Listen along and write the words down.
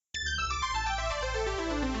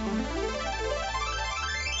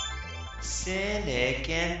Cynic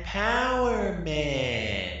Empowerment.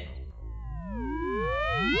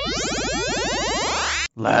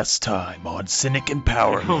 Last time on Cynic I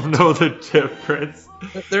Empowerment. don't know the difference.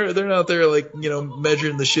 They're out there like,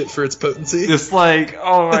 measuring the shit for its potency. It's like,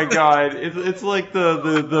 oh my god, it's like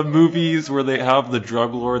the movies where they have the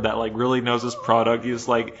drug lord that like really knows his product. He just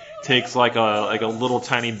like takes like a little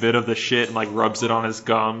tiny bit of the shit and like rubs it on his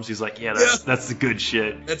gums. He's like, yeah, that's the good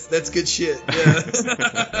shit. That's good shit. Yeah.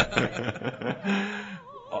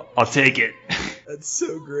 I'll take it. That's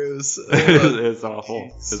so gross. It's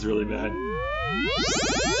awful. It's really bad.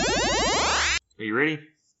 Are you ready?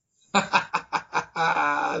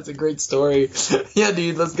 That's a great story. Yeah,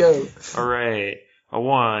 dude, let's go. All right. A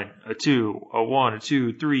 1, a 2, a 1, a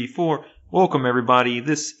 2, 3, 4. Welcome, everybody.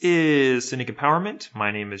 This is Cynic Empowerment.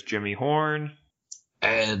 My name is Jimmy Horn.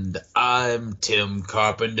 And I'm Tim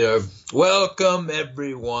Carpenter. Welcome,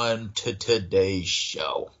 everyone, to today's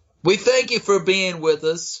show. We thank you for being with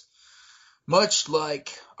us, much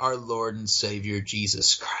like our Lord and Savior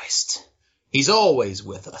Jesus Christ. He's always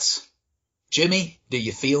with us. Jimmy, do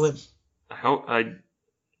you feel him?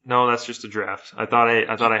 No, that's just a draft. I thought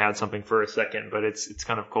I had something for a second, but it's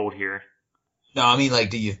kind of cold here. No, I mean, like,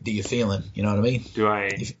 do you feel him? You know what I mean? Do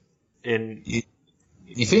I?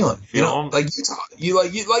 You feel him? Feel him? Like Utah. You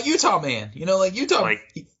like Utah, man. Like Utah.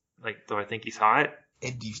 Like, do I think he's hot?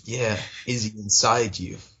 Yeah. Is he inside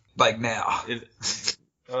you? Like now?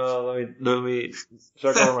 Let me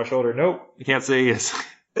check over my shoulder. Nope, you can't say he is.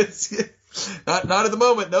 Not at the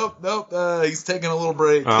moment. Nope. He's taking a little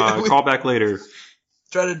break. Call back later.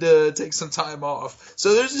 Try to take some time off.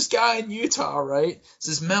 So there's this guy in Utah, right? This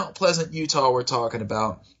is Mount Pleasant, Utah we're talking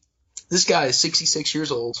about. This guy is 66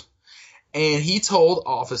 years old, and he told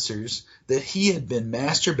officers that he had been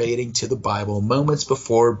masturbating to the Bible moments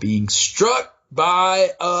before being struck by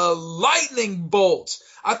a lightning bolt.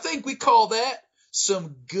 I think we call that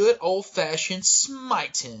some good old-fashioned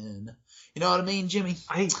smiting. You know what I mean, Jimmy?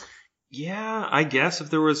 I guess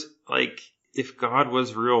if God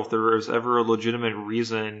was real, if there was ever a legitimate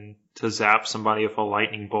reason to zap somebody with a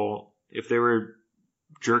lightning bolt, if they were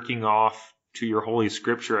jerking off to your holy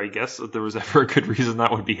scripture, I guess if there was ever a good reason,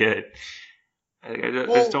 that would be it. I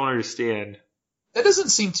just don't understand. That doesn't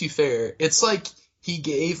seem too fair. It's like he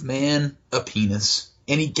gave man a penis,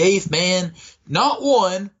 and he gave man not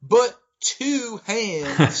one, but 2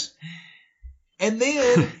 hands. And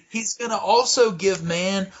then he's going to also give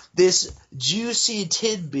man this juicy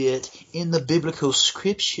tidbit in the biblical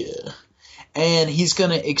scripture. And he's going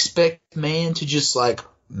to expect man to just,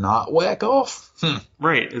 not whack off?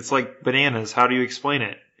 Right. It's like bananas. How do you explain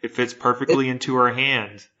it? It fits perfectly into our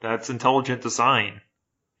hand. That's intelligent design.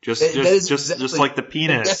 Just like the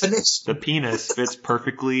penis. The penis fits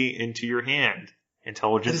perfectly into your hand.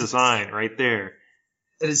 Intelligent design right there.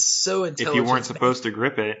 It is so intelligent. If you weren't supposed to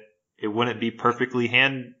grip it, it wouldn't be perfectly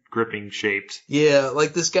hand gripping shaped. Yeah,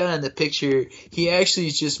 like this guy in the picture, he actually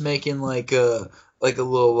is just making a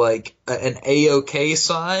little an A-OK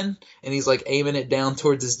sign, and he's aiming it down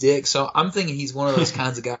towards his dick. So I'm thinking he's one of those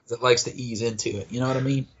kinds of guys that likes to ease into it. You know what I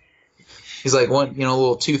mean? He's like one,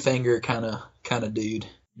 little 2-finger kind of dude.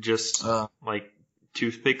 Just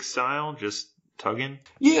toothpick style, just tugging?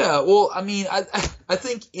 Yeah, well, I mean, I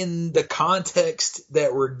think in the context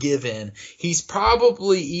that we're given, he's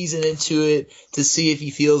probably easing into it to see if he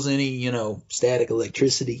feels any, static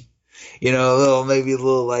electricity. Maybe a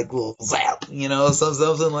little zap,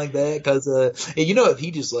 something like that. Because, if he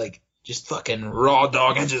just fucking raw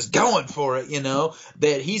dog and just going for it,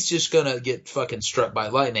 that he's just gonna get fucking struck by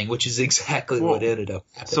lightning, which is exactly what ended up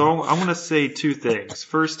happening. So I'm gonna say 2 things.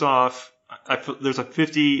 First off, there's a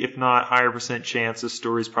 50, if not higher % chance this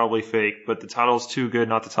story's probably fake, but the title's too good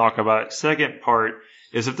not to talk about. Second part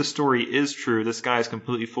is if the story is true, this guy is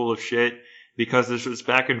completely full of shit, because there's this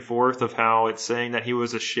back and forth of how it's saying that he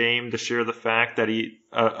was ashamed to share the fact that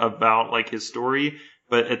about his story,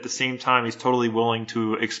 but at the same time he's totally willing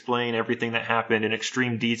to explain everything that happened in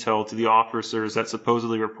extreme detail to the officers that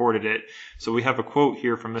supposedly reported it. So we have a quote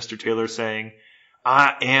here from Mr. Taylor saying,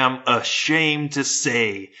 "I am ashamed to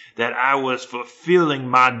say that I was fulfilling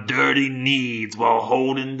my dirty needs while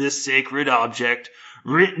holding this sacred object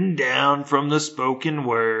written down from the spoken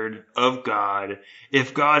word of God.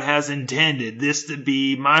 If God has intended this to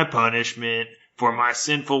be my punishment for my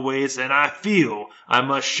sinful ways, then I feel I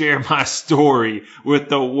must share my story with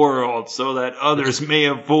the world so that others may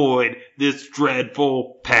avoid this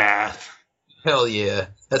dreadful path." Hell yeah.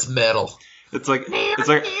 That's metal. It's like,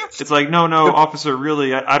 no, officer,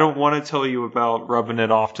 really, I don't want to tell you about rubbing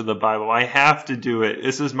it off to the Bible. I have to do it.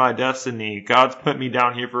 This is my destiny. God's put me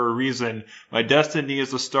down here for a reason. My destiny is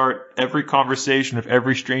to start every conversation of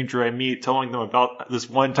every stranger I meet, telling them about this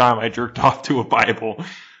one time I jerked off to a Bible.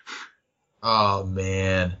 Oh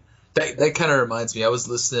man, that kind of reminds me. I was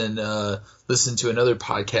listening to another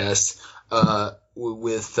podcast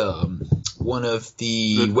with one of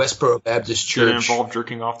the Westboro Baptist Church. Did it involve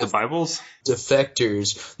jerking off the Bibles?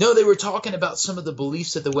 Defectors. No, they were talking about some of the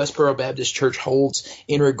beliefs that the Westboro Baptist Church holds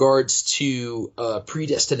in regards to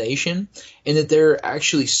predestination, and that there are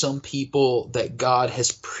actually some people that God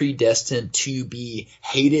has predestined to be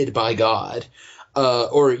hated by God,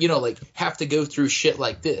 or like have to go through shit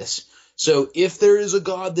like this. So if there is a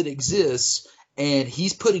God that exists and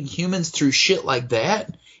he's putting humans through shit like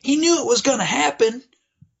that, he knew it was going to happen.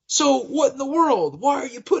 So what in the world? Why are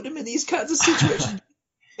you putting him in these kinds of situations?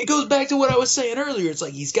 It goes back to what I was saying earlier. It's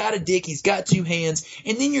like he's got a dick, he's got two hands,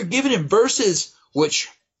 and then you're giving him verses, which,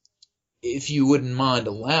 if you wouldn't mind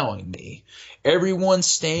allowing me, everyone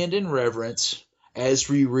stand in reverence as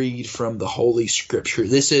we read from the Holy Scripture.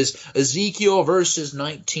 This is Ezekiel verses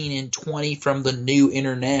 19 and 20 from the New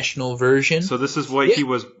International Version. So this is what he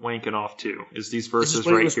was wanking off to, is these verses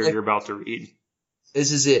right here you're about to read.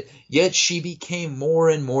 This is it. Yet she became more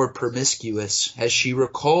and more promiscuous as she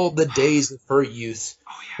recalled the days of her youth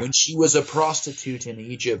when she was a prostitute in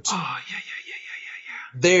Egypt. Oh, yeah.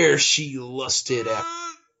 There she lusted after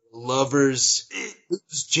lovers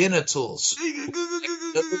whose genitals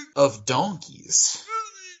of donkeys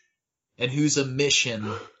and whose emission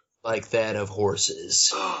like that of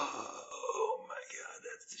horses. Oh my God,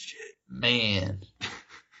 that's the shit. Man.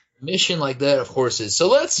 Mission like that of horses.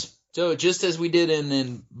 So just as we did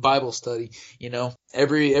in Bible study,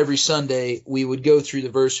 every Sunday we would go through the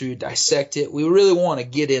verse, we would dissect it. We really want to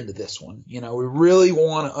get into this one. We really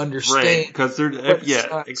want to understand. Right, because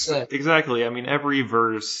exactly. I mean, every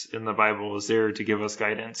verse in the Bible is there to give us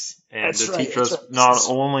guidance and to teach us not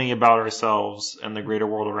only about ourselves and the greater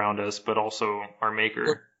world around us, but also our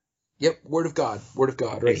Maker. Yep, Word of God,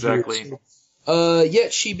 right exactly. Here.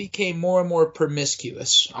 Yet she became more and more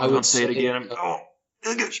promiscuous. I would say it again.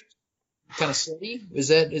 Kind of slutty? Is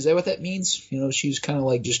that what that means? She was kind of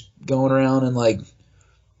like just going around and like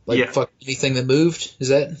fuck anything that moved. Is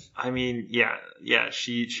that? I mean, yeah.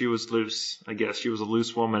 She was loose. I guess she was a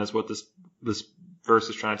loose woman, is what this verse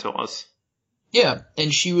is trying to tell us. Yeah,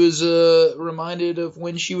 and she was reminded of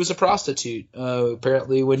when she was a prostitute.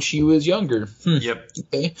 Apparently, when she was younger. Yep.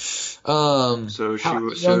 Okay. So how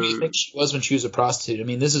young do you think she was when she was a prostitute? I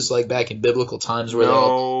mean, this is like back in biblical times where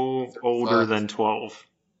older than 12.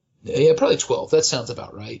 Yeah, probably 12. That sounds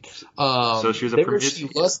about right. So she was she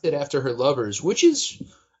lusted after her lovers, which is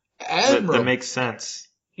admirable. That makes sense.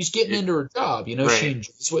 She's getting into her job. Right. She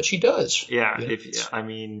enjoys what she does. Yeah. If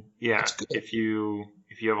you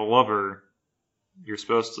have a lover, there's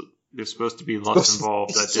supposed to be lust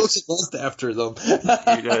involved. You're supposed to lust after them.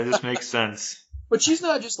 That just makes sense. But she's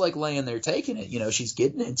not just like laying there taking it. She's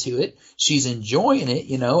getting into it. She's enjoying it.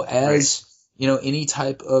 As any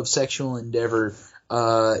type of sexual endeavor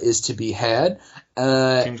is to be had.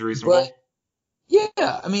 Seems reasonable. But,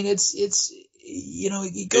 yeah, I mean, it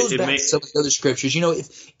goes back to some of the other scriptures.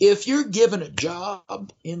 If you're given a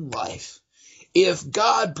job in life, if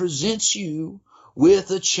God presents you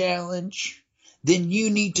with a challenge, then you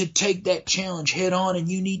need to take that challenge head on and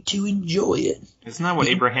you need to enjoy it. Isn't that what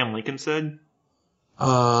Abraham Lincoln said?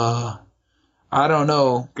 I don't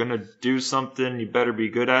know. Gonna do something, you better be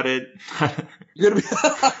good at it. You're gonna be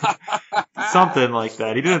something like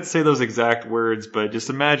that. He didn't say those exact words, but just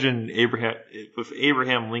imagine with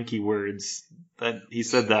Abraham Lincoln words that he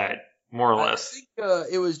said that more or less. I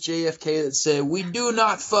think it was JFK that said, "We do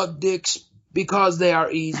not fuck dicks because they are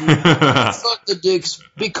easy. We fuck the dicks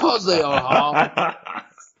because they are hard."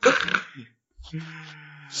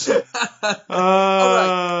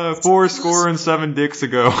 Right. 407 dicks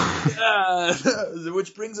ago.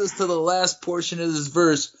 Which brings us to the last portion of this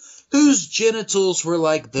verse. Whose genitals were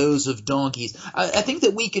like those of donkeys. I think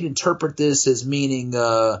that we could interpret this as meaning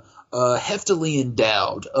heftily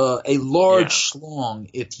endowed, a large schlong,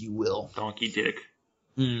 if you will. Donkey dick.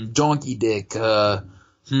 Donkey dick.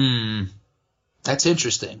 That's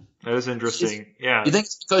interesting. That is interesting. Yeah. You think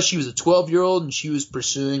it's because she was a 12-year-old and she was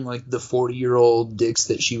pursuing like the 40-year-old dicks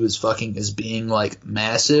that she was fucking as being like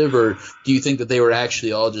massive, or do you think that they were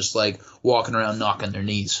actually all just like walking around knocking their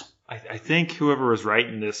knees? I think whoever was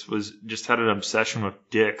writing this just had an obsession with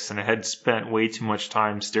dicks and had spent way too much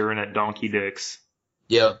time staring at donkey dicks.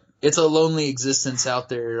 Yeah, it's a lonely existence out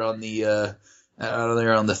there on the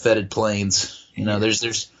fetid plains.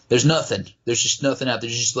 There's There's nothing. There's just nothing out there.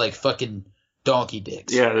 There's just like fucking donkey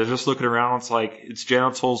dicks. Yeah, they're just looking around. It's like its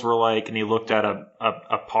genitals were like, and he looked at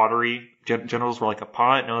a pottery. Genitals were like a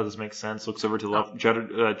pot. No, that doesn't make sense. Looks over to the left.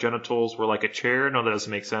 Genitals were like a chair. No, that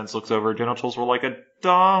doesn't make sense. Looks over. Genitals were like a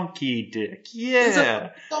donkey dick. Yeah, It's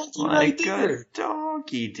a donkey like right a there.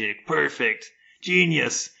 donkey dick. Perfect.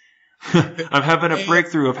 Genius. I'm having a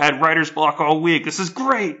breakthrough. I've had writer's block all week. This is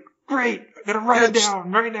great. Great. I gotta write it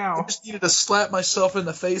down right I now. just needed to slap myself in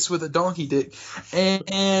the face with a donkey dick,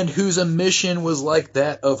 and whose emission was like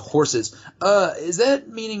that of horses. Is that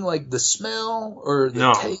meaning like the smell or the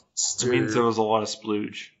No. taste? It Or means there was a lot of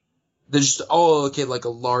splooge. there's just okay, like a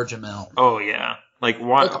large amount. Oh yeah. Like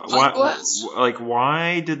why? Like a pint glass?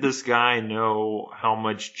 Why did this guy know how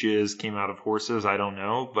much jizz came out of horses? I don't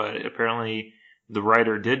know, but apparently the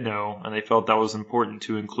writer did know, and they felt that was important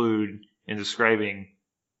to include in describing.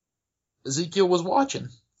 Ezekiel was watching.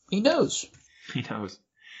 He knows. He knows.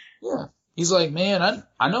 Yeah. He's like, man,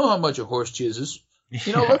 I know how much a horse jizzes.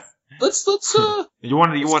 You know, Yeah. let's You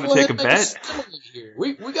want let's to go take a ahead and make bet? simile here.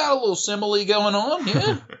 We got a little simile going on,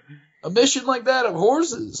 yeah. A mission like that of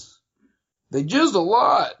horses. They jizzed a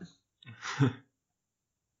lot.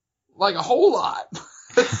 Like a whole lot.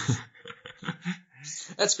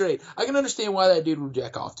 That's great. I can understand why that dude would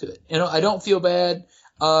jack off to it. You know, I don't feel bad.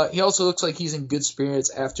 He also looks like he's in good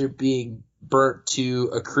spirits after being burnt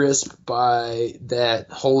to a crisp by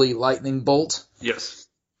that holy lightning bolt, Yes.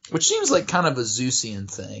 which seems like kind of a Zeusian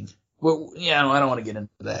thing. Well, yeah, I don't want to get into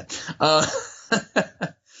that. I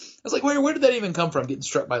was like, where did that even come from, getting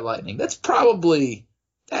struck by lightning? That's probably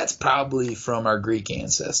from our Greek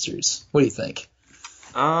ancestors. What do you think?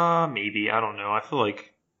 Maybe. I don't know. I feel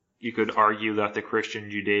like you could argue that the Christian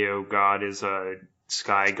Judeo god is a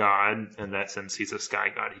sky god. In that sense, he's a sky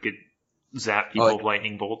god. He could zap people with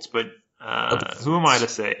lightning bolts, but who am I to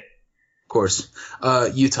say? Of course.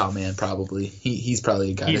 Utah man, probably. He's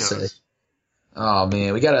probably a guy He to knows. say. Oh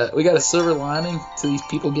man, we got a silver lining to these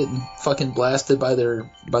people getting fucking blasted by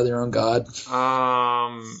their own god.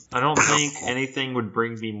 I don't think anything would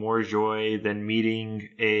bring me more joy than meeting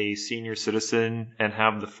a senior citizen and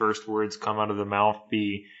have the first words come out of the mouth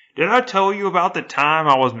be, "Did I tell you about the time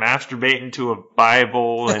I was masturbating to a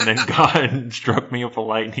Bible and then God struck me with a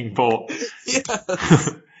lightning bolt?" Yeah.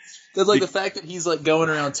 That's like the fact that he's like going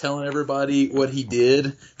around telling everybody what he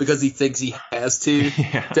did because he thinks he has to.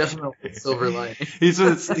 Yeah. Definitely silver lining. He's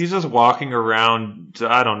just walking around,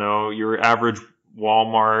 I don't know, your average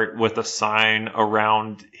Walmart with a sign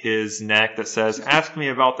around his neck that says, "Ask me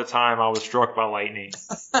about the time I was struck by lightning."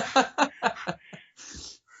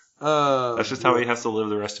 That's just how he has to live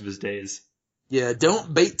the rest of his days. Yeah,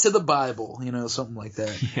 don't bait to the Bible, something like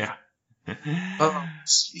that. Yeah. Oh,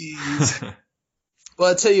 jeez.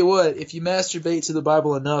 Well, I tell you what, if you masturbate to the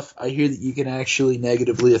Bible enough, I hear that you can actually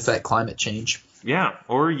negatively affect climate change. Yeah,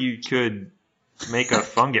 or you could make a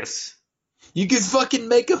fungus. You could fucking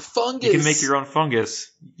make a fungus. You can make your own fungus.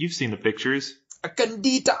 You've seen the pictures. A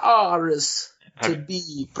Candida auris, to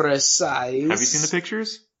be precise. Have you seen the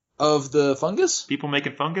pictures? Of the fungus? People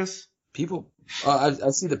making fungus? People. I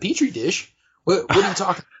see the Petri dish. What are you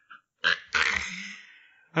talking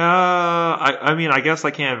I mean, I guess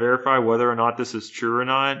I can't verify whether or not this is true or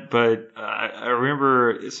not, but I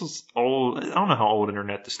remember this was old. I don't know how old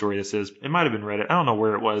internet the story this is. It might have been Reddit. I don't know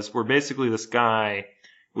where it was. Where basically this guy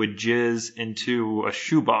would jizz into a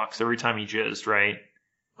shoebox every time he jizzed, right?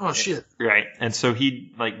 Oh, shit. Right. And so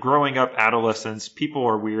he, like, growing up, adolescents, people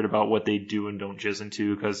are weird about what they do and don't jizz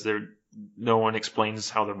into because no one explains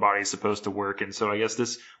how their body's supposed to work. And so I guess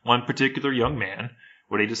this one particular young man,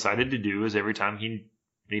 what he decided to do is every time he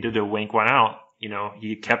needed to wank one out,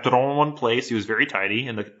 he kept it all in one place. He was very tidy,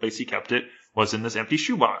 and the place he kept it was in this empty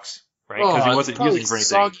shoebox, right? Because he wasn't using it for anything.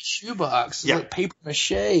 Soggy shoebox. It's like paper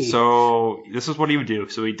mache. So this is what he would do.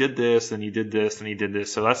 So he did this, and he did this, and he did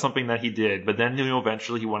this. So that's something that he did. But then,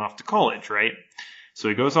 eventually he went off to college, right? So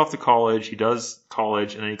he goes off to college, he does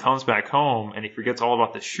college, and then he comes back home, and he forgets all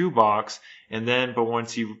about the shoebox. And then, but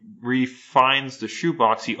once he refines the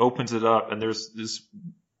shoebox, he opens it up, and there's this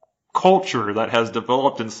culture that has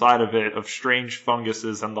developed inside of it of strange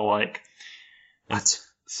funguses and the like. What?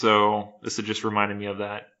 So this had just reminded me of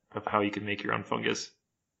that, of how you can make your own fungus.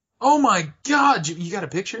 Oh my god, you got a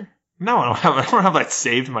picture? No, I don't have that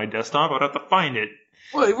saved in my desktop. I'd have to find it.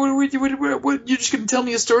 What, you're just going to tell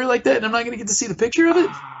me a story like that and I'm not going to get to see the picture of it?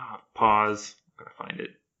 Pause. I'm going to find it.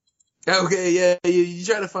 Okay, yeah, you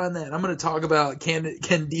try to find that. I'm going to talk about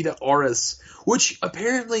Candida auris, which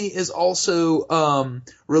apparently is also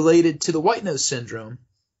related to the white nose syndrome.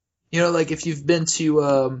 Like if you've been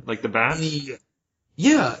to like the bats?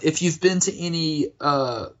 if you've been to any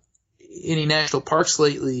any national parks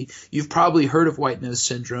lately, you've probably heard of white nose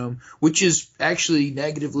syndrome, which is actually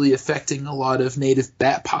negatively affecting a lot of native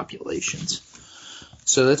bat populations.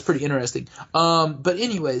 So that's pretty interesting. But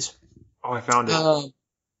anyways. Oh, I found it.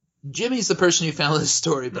 Jimmy's the person who found this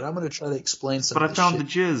story, but I'm going to try to explain some of this But I found shit.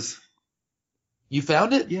 the jizz. You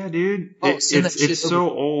found it? Yeah, dude. It's so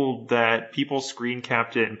old that people screen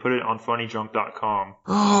capped it and put it on funnyjunk.com.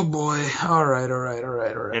 Oh, boy. All right.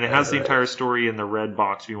 And it has the entire story in the red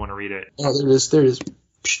box if you want to read it. Oh, there it is.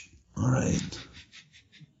 All right.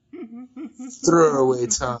 Throwaway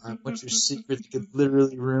time. What's your secret that could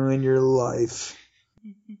literally ruin your life?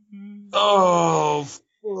 Oh, fuck.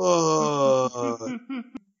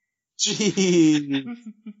 Jeez.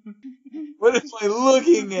 What am I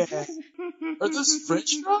looking at? Are those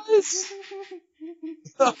French fries?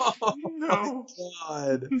 Oh, No. my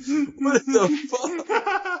God. What the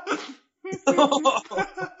fuck? Oh.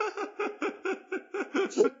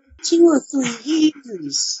 2 or 3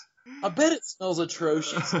 years. I bet it smells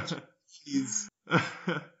atrocious. Jeez.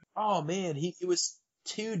 Oh, man. It was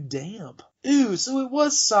too damp. Ew, so it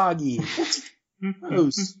was soggy. That's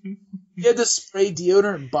gross. You had to spray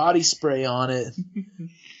deodorant and body spray on it.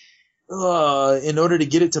 In order to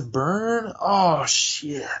get it to burn? Oh,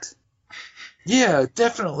 shit. Yeah,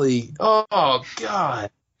 definitely. Oh,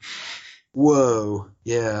 God. Whoa.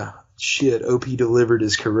 Yeah. Shit, OP delivered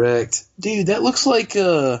is correct. Dude, that looks like,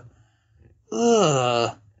 isn't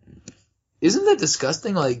that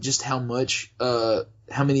disgusting? Like, just how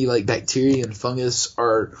many, like, bacteria and fungus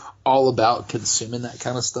are all about consuming that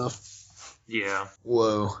kind of stuff? Yeah.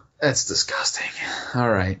 Whoa. That's disgusting. All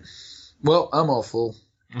right. Well, I'm all full.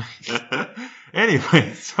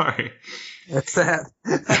 Anyway, sorry. That's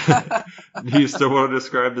that. Do you still want to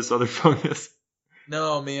describe this other fungus?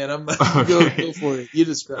 No, man. I'm Okay. go for it. You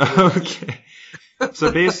describe it. Okay.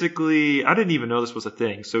 So basically, I didn't even know this was a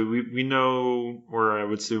thing. So we know, or I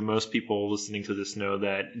would assume most people listening to this know,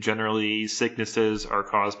 that generally sicknesses are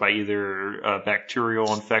caused by either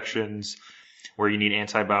bacterial infections, where you need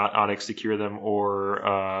antibiotics to cure them,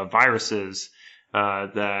 or viruses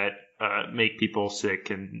that make people sick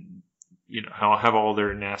and have all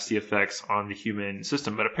their nasty effects on the human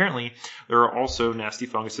system. But apparently there are also nasty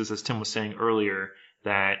funguses, as Tim was saying earlier,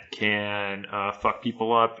 that can fuck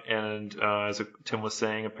people up. And as Tim was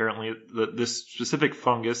saying, apparently this specific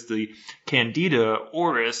fungus, the Candida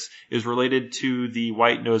auris, is related to the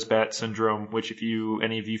white nose bat syndrome, which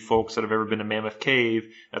any of you folks that have ever been to Mammoth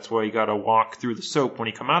Cave, that's why you got to walk through the soap when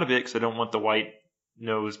you come out of it, because I don't want the white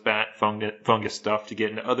nose bat fungus stuff to get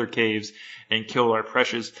into other caves and kill our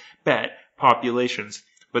precious bat populations.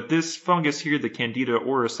 But this fungus here, the Candida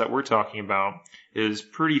auris that we're talking about, is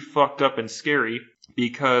pretty fucked up and scary,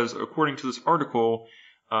 because according to this article,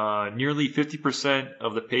 nearly 50%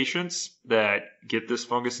 of the patients that get this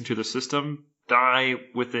fungus into the system die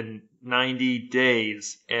within 90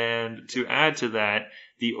 days. And to add to that,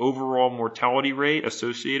 the overall mortality rate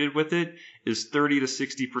associated with it is 30 to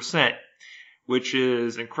 60%. Which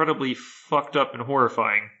is incredibly fucked up and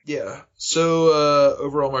horrifying. Yeah. So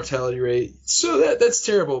overall mortality rate. So that's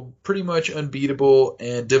terrible. Pretty much unbeatable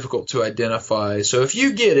and difficult to identify. So if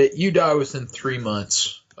you get it, you die within 3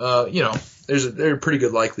 months. There's a pretty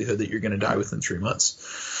good likelihood that you're going to die within 3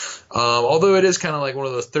 months. Although it is kind of like one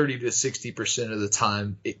of those 30 to 60% of the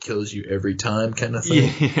time it kills you every time kind of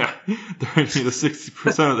thing. Yeah, 30 to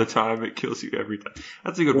 60% of the time it kills you every time.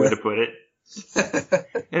 That's a good way to put it.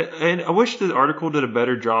 And I wish the article did a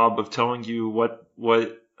better job of telling you what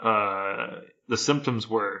the symptoms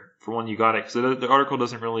were for when you got it, because the article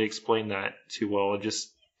doesn't really explain that too well. It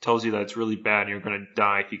just tells you that it's really bad and you're going to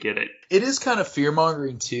die if you get it. It is kind of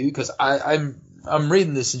fear-mongering too, because I'm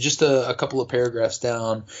reading this, and just a couple of paragraphs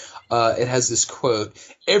down, it has this quote: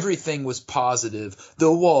 "Everything was positive.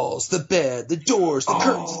 The walls, the bed, the doors, the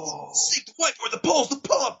curtains, the sink, the whiteboard, the poles, the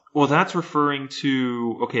pump." Well, that's referring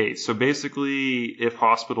to, okay, so basically if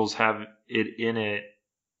hospitals have it in it,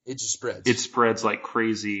 it just spreads. It spreads like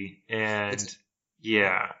crazy, and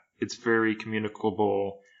it's very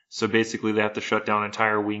communicable. So basically they have to shut down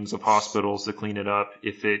entire wings of hospitals to clean it up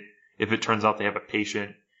if it turns out they have a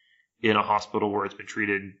patient in a hospital where it's been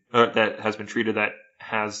treated, that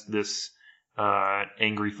has this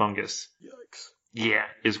angry fungus. Yikes. Yeah,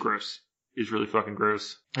 it's gross. It's really fucking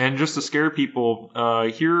gross. And just to scare people,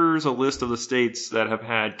 here's a list of the states that have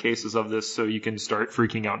had cases of this, so you can start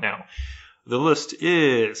freaking out now. The list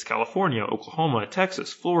is California, Oklahoma,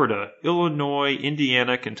 Texas, Florida, Illinois,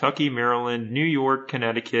 Indiana, Kentucky, Maryland, New York,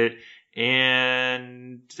 Connecticut,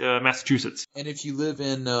 and Massachusetts. And if you live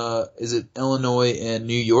in, is it Illinois and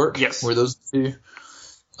New York? Yes. Were those the two?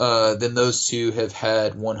 then those two have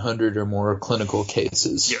had 100 or more clinical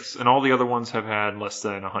cases. Yes, and all the other ones have had less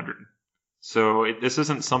than 100. So this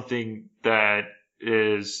isn't something that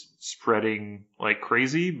is spreading like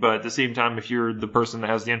crazy, but at the same time, if you're the person that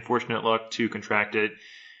has the unfortunate luck to contract it,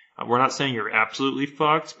 we're not saying you're absolutely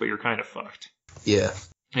fucked, but you're kind of fucked. Yeah.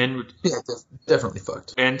 And yeah, definitely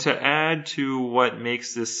fucked. And to add to what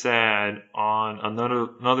makes this sad on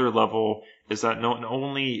another level is that not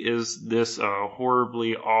only is this a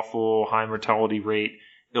horribly awful high mortality rate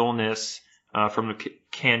illness from the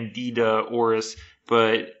Candida auris,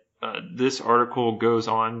 but this article goes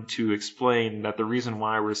on to explain that the reason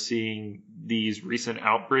why we're seeing these recent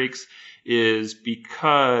outbreaks is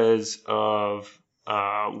because of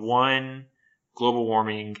one, global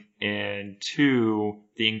warming, and two,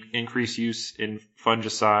 the increased use in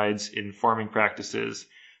fungicides in farming practices.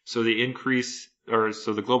 So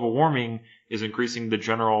the global warming is increasing the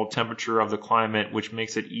general temperature of the climate, which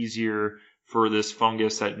makes it easier for this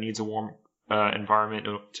fungus that needs a warm environment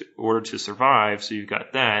in order to survive. So you've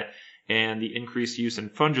got that. And the increased use in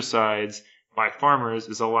fungicides by farmers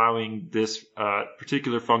is allowing this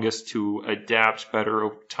particular fungus to adapt better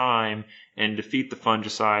over time and defeat the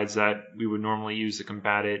fungicides that we would normally use to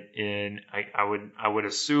combat it in, I would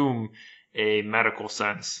assume, a medical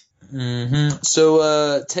sense. Mm-hmm.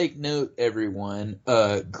 So take note, everyone.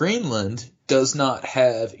 Greenland does not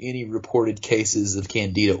have any reported cases of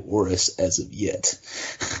Candida auris as of yet.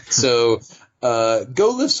 So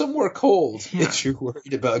go live somewhere cold if you're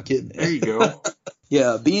worried about getting it. There you go.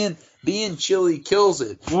 Yeah, being chilly kills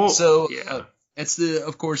it. Well, so yeah. That's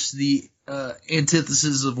of course the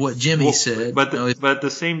antithesis of what Jimmy said. But at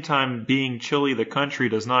the same time, being chilly, the country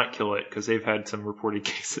does not kill it because they've had some reported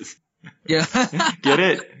cases. Yeah. Get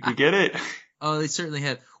it? You get it? Oh, they certainly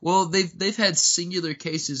have. Well, they've had singular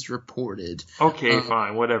cases reported. Okay,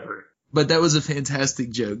 fine, whatever. But that was a fantastic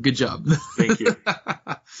joke. Good job. Thank you.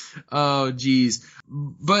 Oh, geez.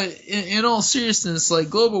 But in all seriousness, like,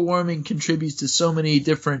 global warming contributes to so many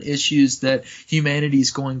different issues that humanity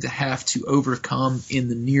is going to have to overcome in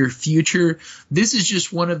the near future. This is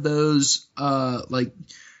just one of those, like,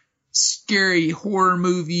 scary horror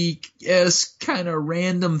movie-esque kind of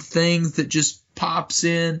random things that just pops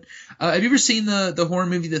in. Have you ever seen the horror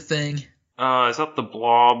movie The Thing? Is that the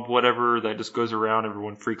blob, whatever, that just goes around,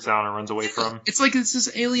 everyone freaks out and runs away from? It's like it's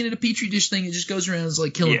this alien in a petri dish thing. It just goes around and is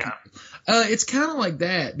like killing people. It's kind of like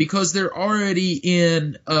that because they're already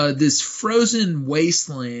in this frozen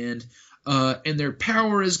wasteland, and their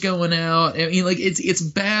power is going out. I mean, like, it's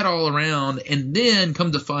bad all around. And then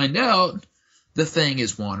come to find out, the Thing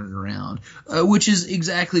is wandering around, which is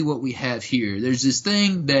exactly what we have here. There's this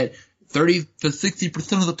thing that 30 to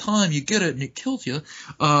 60% of the time you get it and it kills you.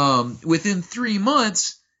 Within 3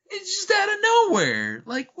 months, it's just out of nowhere.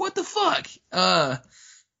 Like, what the fuck?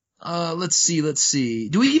 Let's see.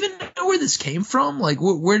 Do we even know where this came from? Like,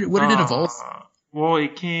 where did it evolve? Well,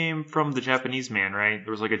 it came from the Japanese man, right?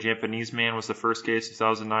 There was like a Japanese man was the first case,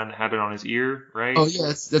 2009, that had it on his ear, right? Oh, yeah,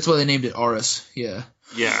 that's why they named it Auris. Yeah.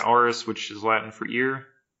 Yeah, Auris, which is Latin for ear.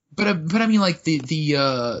 But I mean, like, the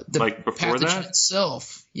like before pathogen that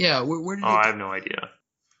itself. Yeah, where did it? I have no idea.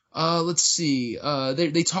 Let's see.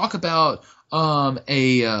 They talk about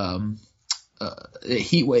a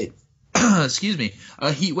heat wave. Excuse me,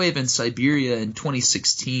 a heat wave in Siberia in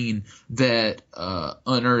 2016 that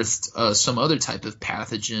unearthed some other type of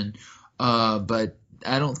pathogen, but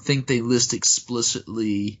I don't think they list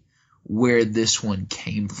explicitly where this one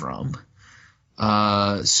came from.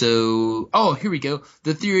 Here we go.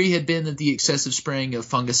 The theory had been that the excessive spraying of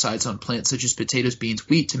fungicides on plants such as potatoes, beans,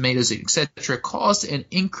 wheat, tomatoes, etc. caused an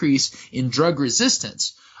increase in drug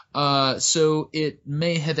resistance. So it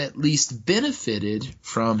may have at least benefited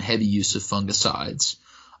from heavy use of fungicides.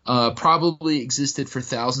 Probably existed for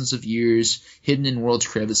thousands of years, hidden in world's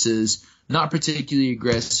crevices, not particularly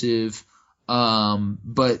aggressive,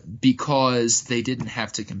 but because they didn't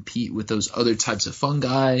have to compete with those other types of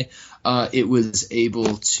fungi, it was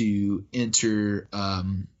able to enter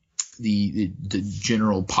the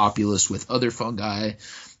general populace with other fungi,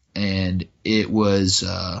 and it was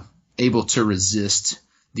able to resist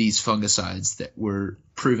these fungicides that were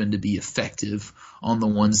proven to be effective on the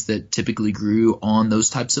ones that typically grew on those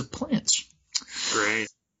types of plants. Great.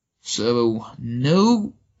 So,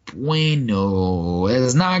 no bueno. It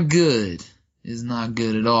is not good. It is not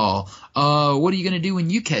good at all. What are you going to do when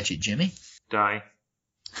you catch it, Jimmy? Die.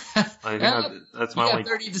 I think that's my only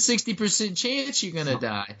 30 to 60% chance you're going to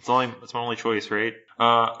die. That's my only choice, right?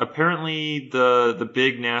 Apparently, the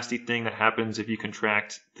big nasty thing that happens if you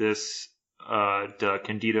contract this the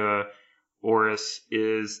Candida auris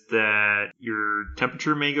is that your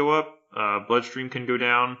temperature may go up bloodstream can go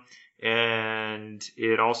down, and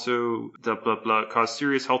it also cause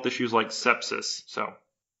serious health issues like sepsis. So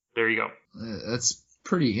there you go. That's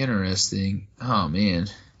pretty interesting. Oh man,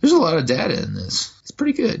 there's a lot of data in this. It's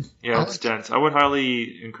pretty good. Yeah, it's dense. I would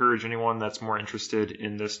highly encourage anyone that's more interested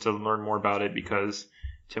in this to learn more about it, because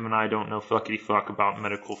Tim and I don't know fuckity fuck about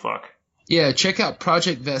medical fuck. Yeah, check out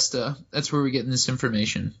Project Vesta. That's where we're getting this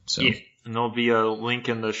information. So. Yeah. And there'll be a link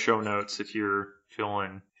in the show notes if you're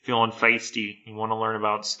feeling feisty. You want to learn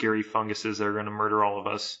about scary funguses that are going to murder all of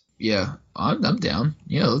us. Yeah, I'm down.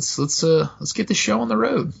 Yeah, let's get the show on the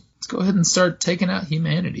road. Let's go ahead and start taking out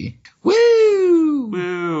humanity. Woo!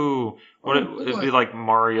 Woo! It'd be like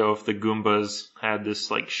Mario if the Goombas had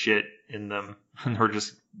this like shit in them and we're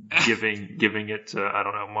just giving it to, I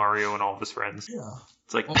don't know, Mario and all of his friends. Yeah.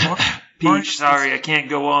 It's like, Peach, sorry, I can't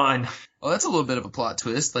go on. Well, that's a little bit of a plot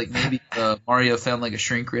twist. Like maybe Mario found like a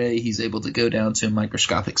shrink ray. He's able to go down to a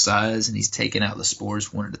microscopic size, and he's taking out the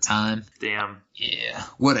spores one at a time. Damn. Yeah.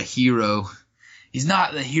 What a hero. He's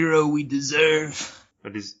not the hero we deserve.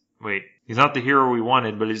 But he's not the hero we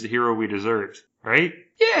wanted, but he's the hero we deserved, right?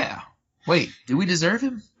 Yeah. Wait, do we deserve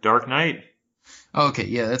him? Dark Knight. Oh, okay,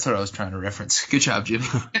 yeah, that's what I was trying to reference. Good job, Jimmy.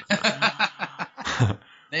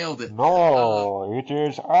 Nailed it. No, it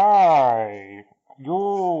is I. You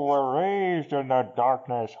were raised in the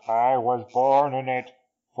darkness. I was born in it,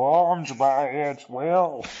 formed by its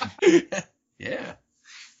will. Yeah.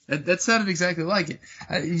 That sounded exactly like it.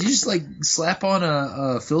 You just, like, slap on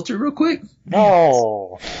a filter real quick?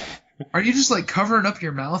 No. Are you just, like, covering up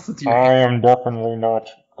your mouth with your... I am definitely not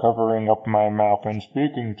covering up my mouth and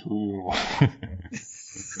speaking to you.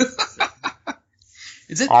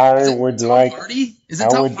 Is it I Tom Hardy? Is it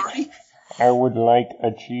Tom Hardy? I would like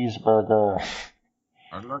a cheeseburger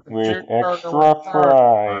with extra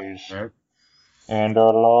fries and a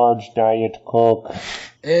large Diet Coke.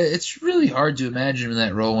 It's really hard to imagine in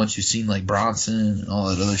that role once you've seen, like, Bronson and all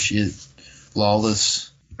that other shit.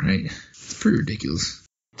 Lawless. Right? It's pretty ridiculous.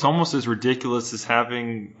 It's almost as ridiculous as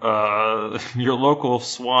having your local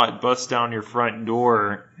SWAT bust down your front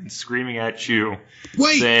door and screaming at you,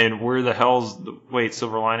 saying, "Where the hell's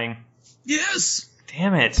Silver Lining?" Yes.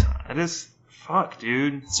 Damn it! I just fuck,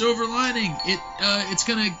 dude. Silver Lining. It's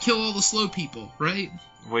gonna kill all the slow people, right?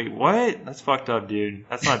 Wait, what? That's fucked up, dude.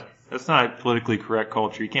 That's not politically correct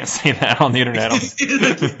culture. You can't say that on the internet.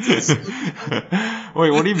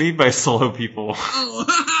 Wait, what do you mean by slow people? Oh.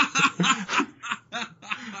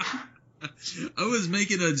 I was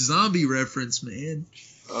making a zombie reference, man.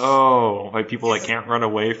 Oh, like people that can't run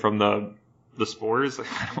away from the spores?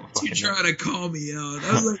 You try to call me out.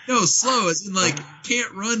 I was like, no, slow, as in like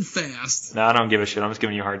can't run fast. No, I don't give a shit. I'm just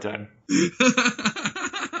giving you a hard time.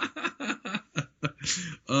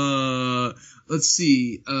 Let's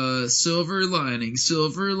see. Silver Lining.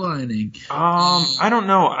 I don't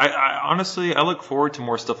know. I honestly, I look forward to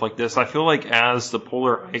more stuff like this. I feel like as the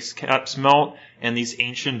polar ice caps melt and these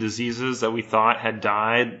ancient diseases that we thought had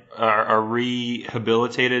died are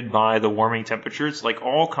rehabilitated by the warming temperatures, like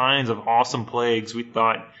all kinds of awesome plagues we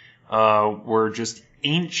thought were just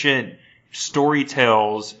ancient story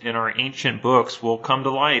tales in our ancient books will come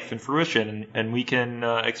to life and fruition, and we can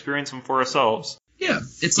experience them for ourselves. Yeah,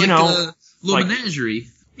 it's like a little menagerie.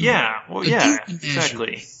 Yeah, well, yeah,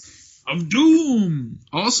 exactly. Of doom.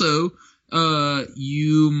 Also,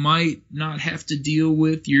 you might not have to deal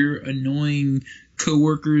with your annoying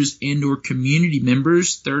coworkers and or community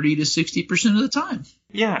members 30 to 60% of the time.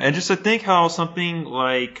 Yeah, and just to think how something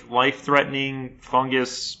like life-threatening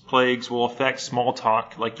fungus plagues will affect small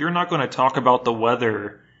talk. Like, you're not going to talk about the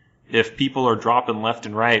weather if people are dropping left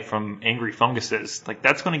and right from angry funguses. Like,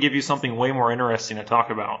 that's going to give you something way more interesting to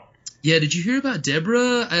talk about. Yeah, did you hear about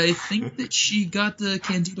Deborah? I think that she got the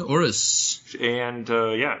Candida auris. And,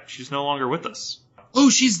 she's no longer with us. Oh,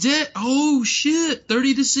 she's dead? Oh, shit.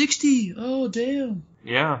 30 to 60. Oh, damn.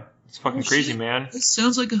 Yeah, it's fucking crazy, man. It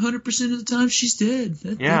sounds like 100% of the time she's dead.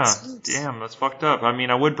 Damn, that's fucked up. I mean,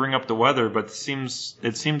 I would bring up the weather, but it seems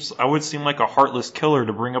I would seem like a heartless killer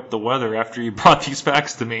to bring up the weather after you brought these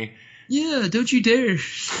facts to me. Yeah, don't you dare.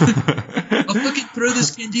 I'll fucking throw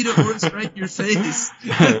this Candida auris right in your face.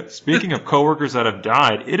 Speaking of coworkers that have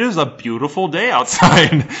died, it is a beautiful day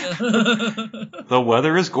outside. The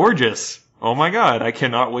weather is gorgeous. Oh my god, I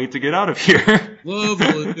cannot wait to get out of here.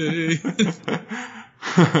 Lovely.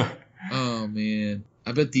 Oh man,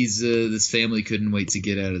 I bet this family couldn't wait to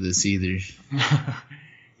get out of this either.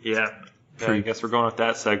 Yeah, I guess we're going with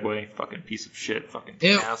that segue. Fucking piece of shit. Fucking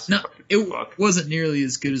ass. No, fucking it fuck. wasn't nearly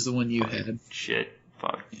as good as the one you had. Shit.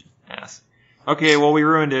 Fuck. Ass. Okay, well, we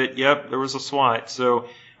ruined it. Yep, there was a SWAT. So,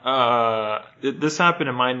 This happened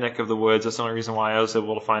in my neck of the woods. That's the only reason why I was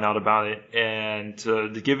able to find out about it. And to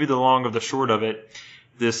give you the long of the short of it,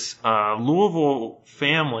 this Louisville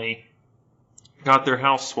family got their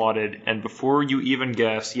house swatted, and before you even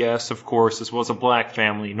guess, yes, of course, this was a black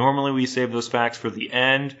family. Normally we save those facts for the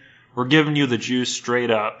end. We're giving you the juice straight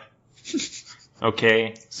up.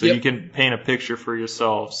 Okay? So you can paint a picture for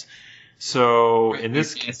yourselves. So in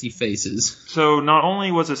this nasty faces. So not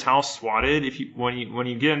only was his house swatted, when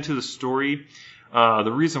you get into the story,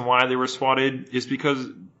 the reason why they were swatted is because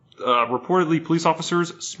reportedly police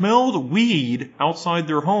officers smelled weed outside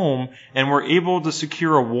their home and were able to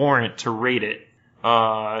secure a warrant to raid it.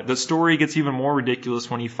 The story gets even more ridiculous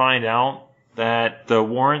when you find out that the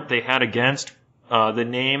warrant they had against the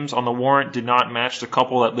names on the warrant did not match the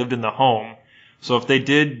couple that lived in the home. So if they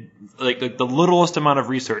did like the littlest amount of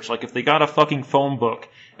research, like if they got a fucking phone book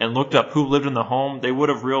and looked up who lived in the home, they would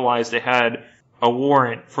have realized they had a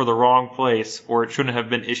warrant for the wrong place, or it shouldn't have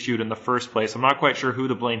been issued in the first place. I'm not quite sure who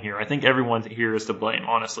to blame here. I think everyone here is to blame,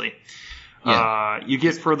 honestly. Yeah. You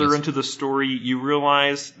get further into the story, you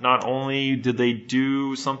realize not only did they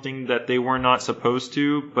do something that they were not supposed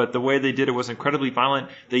to, but the way they did it was incredibly violent.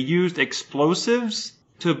 They used explosives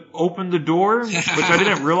to open the door, which I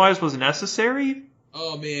didn't realize was necessary.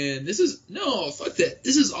 Oh man, fuck that.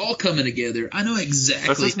 This is all coming together. I know exactly.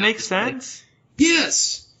 Does this make sense?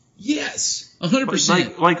 Yes,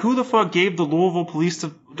 100%. Like who the fuck gave the Louisville Police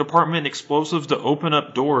Department explosives to open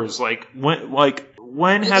up doors?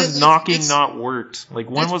 When has knocking not worked? Like,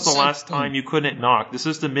 when was the last time you couldn't knock? This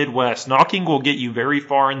is the Midwest. Knocking will get you very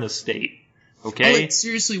far in the state. Okay? Oh, it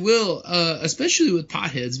seriously will, especially with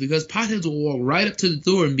potheads, because potheads will walk right up to the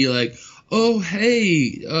door and be like, oh,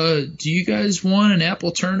 hey, do you guys want an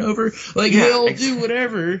apple turnover? Like, they'll do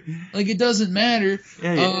whatever. Like, it doesn't matter.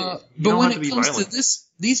 But when it comes to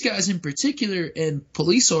these guys in particular, and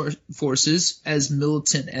police forces, as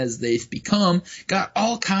militant as they've become, got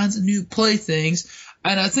all kinds of new playthings.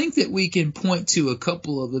 And I think that we can point to a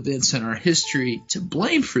couple of events in our history to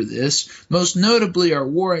blame for this, most notably our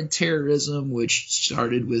war on terrorism, which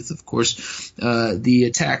started with, of course, the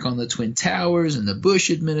attack on the Twin Towers and the Bush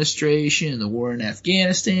administration, the war in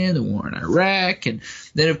Afghanistan, the war in Iraq, and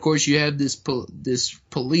then, of course, you have this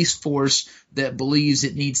police force that believes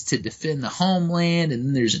it needs to defend the homeland, and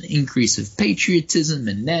then there's an increase of patriotism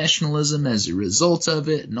and nationalism as a result of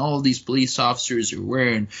it, and all of these police officers are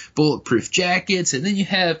wearing bulletproof jackets, and then you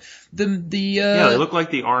have they look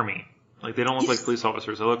like the Army. Like, they don't look like police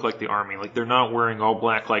officers, they look like the Army. Like, they're not wearing all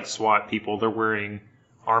black like SWAT people, they're wearing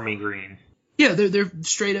Army green. Yeah, they're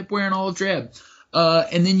straight up wearing all drab.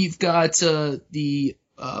 And then you've got the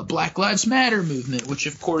Black Lives Matter movement, which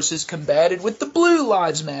of course is combated with the Blue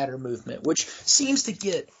Lives Matter movement, which seems to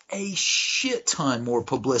get a shit ton more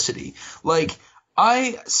publicity. Like,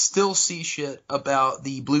 I still see shit about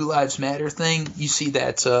the Blue Lives Matter thing. You see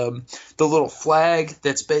that the little flag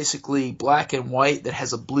that's basically black and white that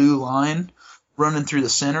has a blue line running through the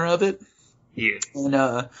center of it. Yeah.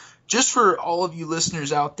 And just for all of you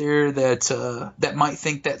listeners out there that might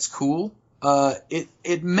think that's cool,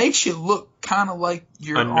 it makes you look kind of like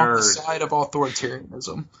you're on the side of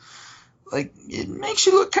authoritarianism. Like, it makes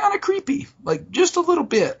you look kind of creepy, like, just a little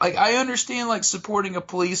bit. Like, I understand, like, supporting a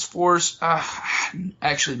police force.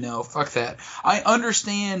 Actually, no, fuck that. I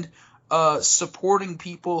understand supporting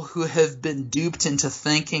people who have been duped into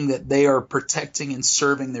thinking that they are protecting and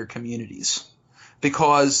serving their communities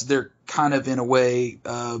because they're kind of, in a way,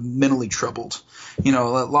 mentally troubled. You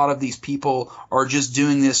know, a lot of these people are just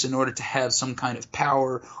doing this in order to have some kind of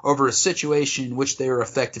power over a situation in which they are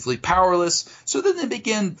effectively powerless. So then they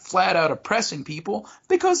begin flat out oppressing people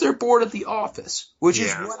because they're bored at the office, which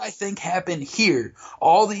is what I think happened here.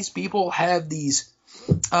 All these people have these,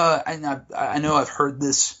 and I know I've heard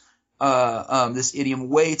this idiom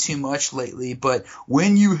way too much lately, but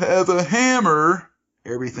when you have a hammer,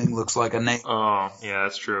 everything looks like a nail. Oh, yeah,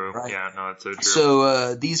 that's true. Right? Yeah, no, that's so true.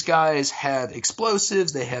 So these guys have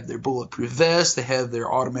explosives, they have their bulletproof vests, they have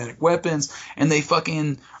their automatic weapons, and they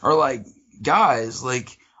fucking are like, guys,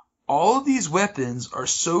 like, all of these weapons are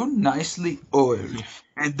so nicely oiled,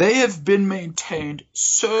 and they have been maintained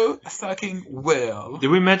so fucking well. Did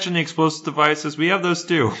we mention the explosive devices? We have those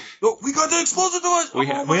too. Oh, we got the explosive devices! We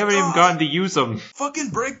haven't even gotten to use them.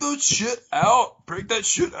 Fucking break those shit out. Break that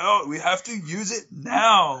shit out. We have to use it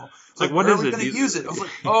now. It's like, what is it? Where are we going to use it? I was like,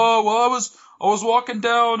 oh, well, I was walking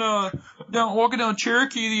down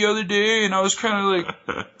Cherokee the other day, and I was kind of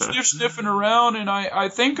like sniffing around, and I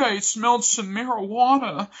think I smelled some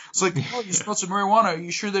marijuana. It's like, oh, you smelled some marijuana? Are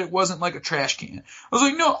you sure that it wasn't like a trash can? I was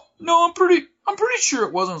like, no, I'm pretty sure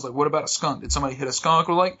it wasn't. I was like, what about a skunk? Did somebody hit a skunk?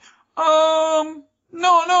 We're like,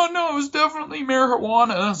 no, it was definitely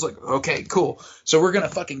marijuana. And I was like, okay, cool. So we're gonna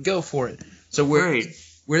fucking go for it. So where do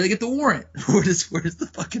they get the warrant? Where does the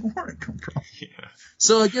fucking warrant come from? Yeah.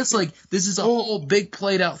 So I guess like this is a whole big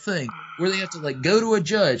played out thing where they have to like go to a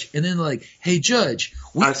judge and then like, hey judge,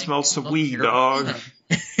 I smell some weed, dog.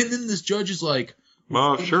 And then this judge is like,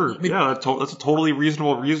 well, sure, yeah, that's a totally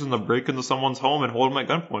reasonable reason to break into someone's home and hold them at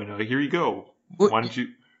gunpoint. Here you go. What? Why don't you?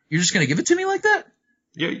 You're just gonna give it to me like that?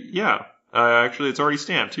 Yeah. Actually, it's already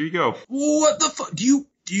stamped. Here you go. What the fuck? Do you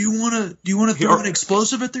wanna throw an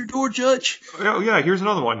explosive at their door, Judge? Oh yeah, here's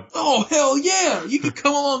another one. Oh hell yeah! You can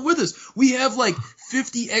come along with us. We have like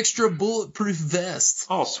 50 extra bulletproof vests.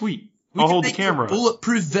 Oh sweet. I'll hold the camera. A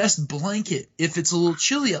bulletproof vest blanket. If it's a little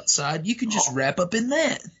chilly outside, you can just wrap up in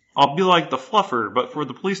that. I'll be like the fluffer, but for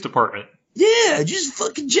the police department. Yeah, just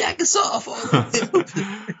fucking jack us off. I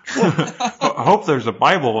hope there's a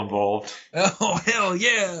Bible involved. Oh, hell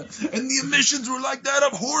yeah. And the emissions were like that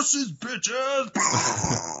of horses, bitches.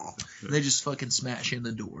 They just fucking smash in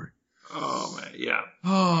the door. Oh, man, yeah.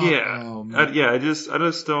 Oh, yeah. Man. I just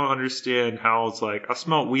don't understand how it's like, I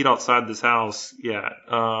smell weed outside this house. Yeah.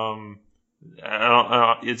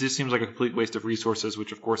 It just seems like a complete waste of resources,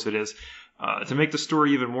 which of course it is. To make the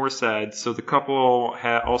story even more sad, so the couple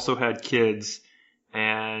also had kids,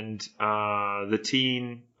 and the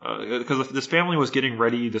teen, because this family was getting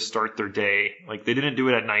ready to start their day. Like, they didn't do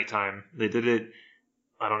it at nighttime. They did it,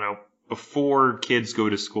 I don't know, before kids go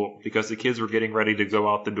to school, because the kids were getting ready to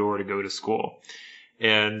go out the door to go to school.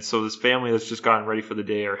 And so this family that's just gotten ready for the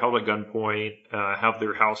day are held at gunpoint, have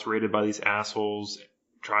their house raided by these assholes,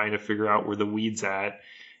 trying to figure out where the weed's at.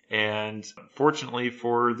 And fortunately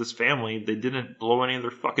for this family, they didn't blow any of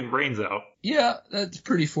their fucking brains out. Yeah, that's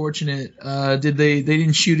pretty fortunate. They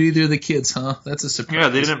didn't shoot either of the kids, huh? That's a surprise. Yeah,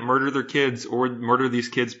 they didn't murder their kids or murder these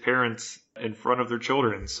kids' parents in front of their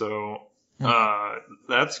children. So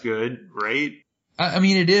that's good, right? I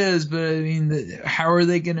mean, it is, but I mean, how are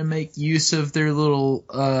they going to make use of their little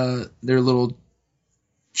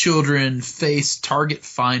children face target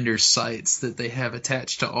finder sights that they have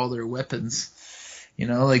attached to all their weapons? You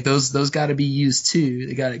know, like those got to be used too.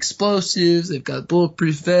 They got explosives. They've got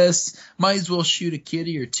bulletproof vests. Might as well shoot a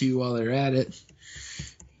kitty or two while they're at it.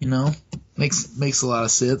 You know, makes a lot of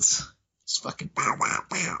sense. Just fucking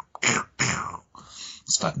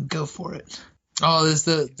Just fucking go for it. Oh,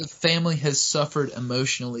 the family has suffered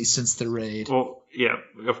emotionally since the raid. Well, yeah,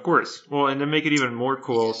 of course. Well, and to make it even more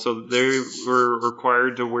cool, so they were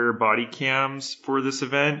required to wear body cams for this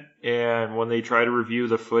event, and when they try to review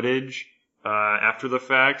the footage after the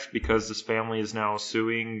fact, because this family is now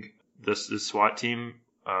suing this SWAT team,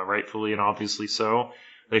 rightfully and obviously so,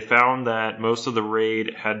 they found that most of the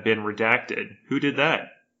raid had been redacted. Who did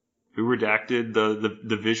that? Who redacted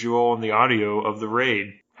the visual and the audio of the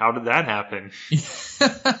raid? How did that happen?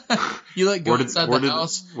 You like go inside the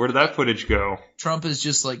house. Where did that footage go? Trump is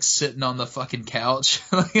just like sitting on the fucking couch.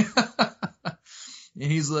 And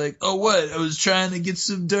he's like, oh, what? I was trying to get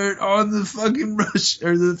some dirt on the fucking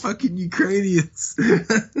or the fucking Ukrainians.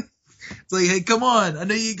 It's like, hey, come on. I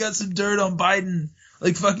know you got some dirt on Biden.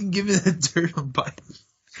 Like, fucking give me that dirt on Biden.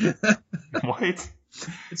 What?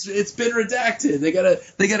 It's been redacted.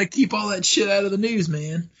 They gotta keep all that shit out of the news,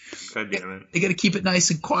 man. God damn it. They gotta keep it nice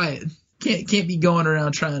and quiet. Can't be going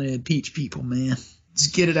around trying to impeach people, man.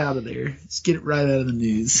 Just get it out of there. Just get it right out of the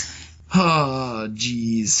news. Oh,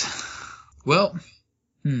 jeez. Well,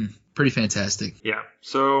 pretty fantastic. Yeah.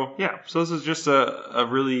 So this is just a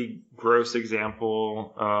really gross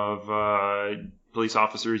example of police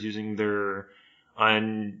officers using their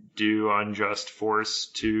unjust force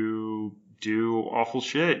to do awful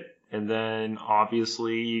shit, and then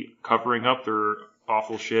obviously covering up their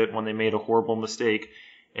awful shit when they made a horrible mistake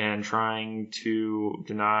and trying to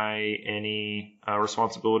deny any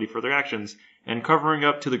responsibility for their actions and covering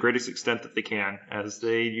up to the greatest extent that they can, as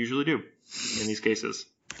they usually do in these cases.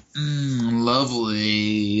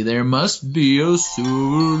 Lovely. There must be a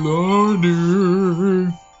silver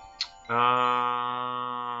lining.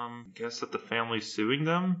 Guess that the family's suing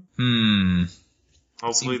them?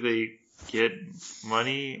 Hopefully they get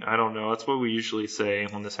money. I don't know. That's what we usually say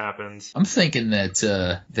when this happens. I'm thinking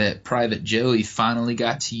that Private Joey finally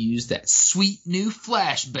got to use that sweet new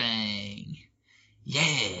flashbang. Yeah.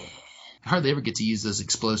 I hardly ever get to use those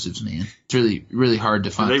explosives, man. It's really, really hard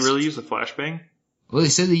to find. Did they really use a flashbang? Well, they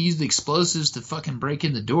said they used the explosives to fucking break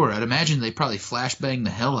in the door. I'd imagine they probably flashbanged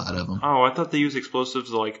the hell out of them. Oh, I thought they used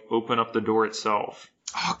explosives to, like, open up the door itself.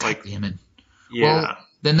 Oh, God damn it. Yeah. Well,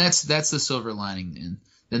 then that's the silver lining, then.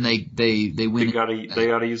 Then they win. They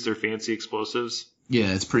gotta use their fancy explosives.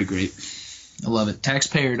 Yeah, it's pretty great. I love it.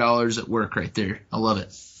 Taxpayer dollars at work right there. I love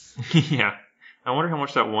it. Yeah. I wonder how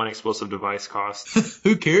much that one explosive device costs.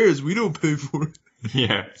 Who cares? We don't pay for it.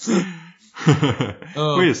 Yeah.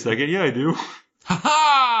 Wait a second. Yeah, I do.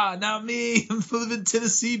 Ha! Not me. I'm live in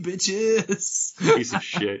Tennessee, bitches. Piece of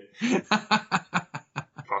shit.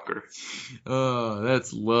 Fucker. Oh,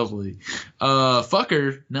 that's lovely.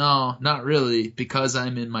 Fucker? No, not really, because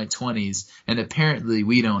I'm in my 20s, and apparently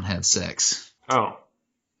we don't have sex. Oh.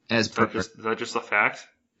 As Is per. that just a fact?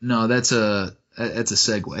 No, that's a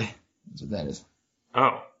segue. That's what that is.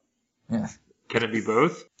 Oh. Yeah. Can it be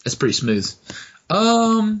both? That's pretty smooth.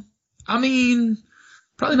 I mean,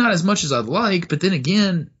 probably not as much as I'd like, but then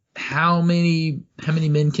again, how many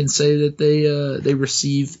men can say that they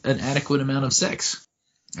receive an adequate amount of sex?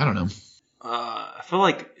 I don't know. I feel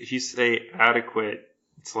like if you say adequate,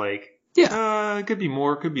 it's like, it could be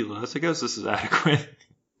more, it could be less. I guess this is adequate.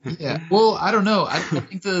 Yeah. Well, I don't know. I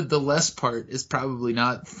think the less part is probably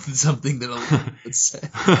not something that a lot would say.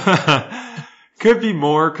 Could be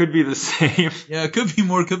more, could be the same. Yeah, it could be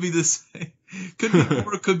more, could be the same. Could be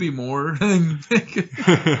more, could be more.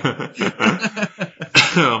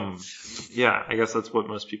 Yeah, I guess that's what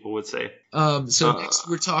most people would say. So next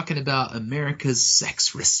we're talking about America's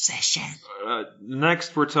sex recession.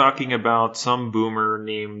 Next we're talking about some boomer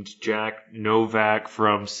named Jack Novak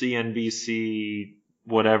from CNBC,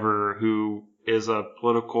 whatever, who is a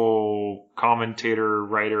political commentator,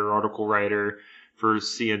 writer, article writer for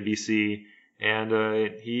CNBC. And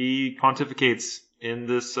he pontificates in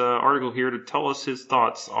this article here to tell us his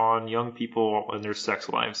thoughts on young people and their sex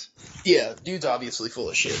lives. Yeah, dude's obviously full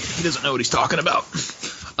of shit. He doesn't know what he's talking about.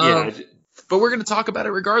 Yeah. But we're going to talk about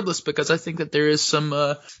it regardless because I think that there is some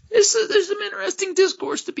there's some interesting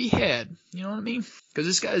discourse to be had. You know what I mean? Because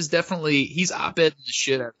this guy is definitely he's op-ed the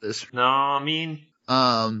shit out of this. No, I mean,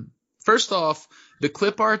 first off, the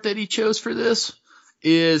clip art that he chose for this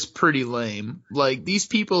is pretty lame. Like, these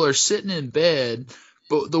people are sitting in bed,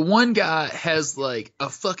 but the one guy has like a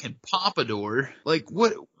fucking pompadour. Like,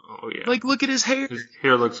 what? oh yeah. Like, look at his hair. His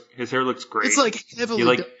hair looks great. It's like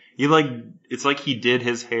heavily. It's like he did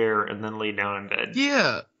his hair and then laid down in bed.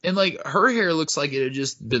 Yeah, and like her hair looks like it had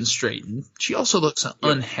just been straightened. She also looks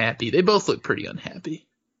unhappy. They both look pretty unhappy.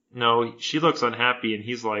 No, she looks unhappy, and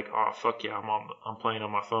he's like, "Oh fuck yeah, I'm playing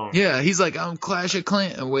on my phone." Yeah, he's like, I'm Clash of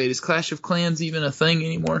Clans. Wait, is Clash of Clans even a thing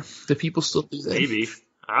anymore? Do people still do that? Maybe.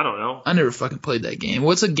 I don't know. I never fucking played that game.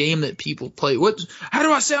 What's a game that people play? How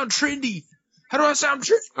do I sound trendy? How do I sound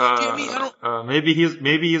trendy? Jimmy? I don't. Maybe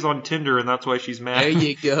he's on Tinder, and that's why she's mad. There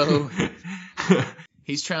you go.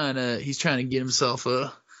 He's trying to get himself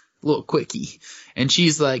a little quickie, and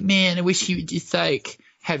she's like, man, I wish you would just like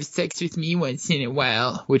have sex with me once in a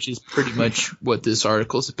while, which is pretty much what this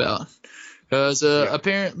article's about. Because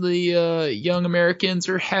apparently young Americans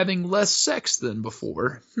are having less sex than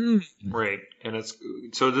before. Right, and it's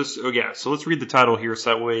so let's read the title here, so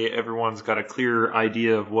that way everyone's got a clear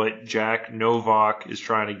idea of what Jack Novak is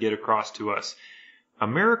trying to get across to us.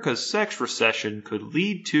 America's sex recession could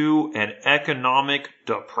lead to an economic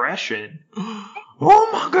depression. Oh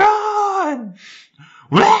my god!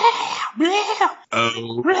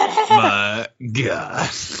 Oh my god.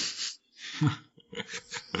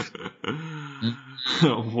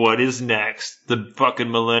 What is next? The fucking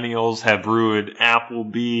millennials have ruined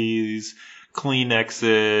Applebee's,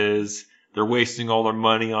 Kleenexes. They're wasting all their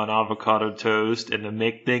money on avocado toast, and to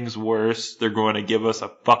make things worse, they're going to give us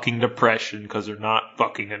a fucking depression because they're not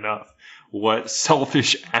fucking enough. What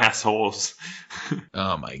selfish assholes.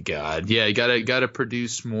 Oh my god. Yeah, you gotta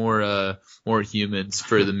produce more humans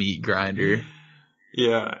for the meat grinder.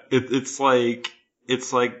 Yeah, it's like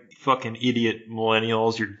fucking idiot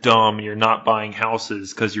millennials. You're dumb and you're not buying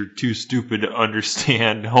houses because you're too stupid to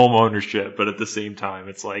understand home ownership. But at the same time,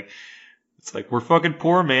 it's like we're fucking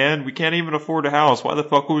poor, man. We can't even afford a house. Why the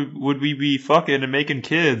fuck would we be fucking and making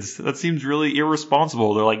kids? That seems really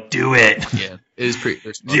irresponsible. They're like, do it. Yeah, it is pretty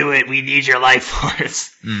irresponsible. Do it. We need your life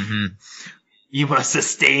force. Mm-hmm. You must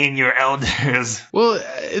sustain your elders. Well,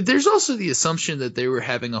 there's also the assumption that they were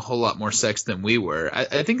having a whole lot more sex than we were.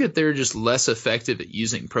 I think that they're just less effective at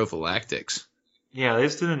using prophylactics. Yeah, they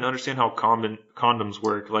just didn't understand how condoms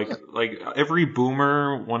work. Like every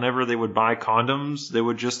boomer, whenever they would buy condoms, they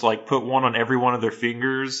would just like put one on every one of their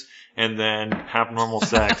fingers and then have normal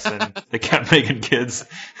sex, and they kept making kids.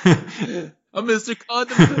 I'm Mr.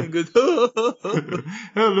 Condom Finger. Oh,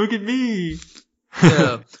 look at me.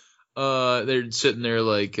 Yeah. They're sitting there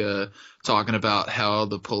like talking about how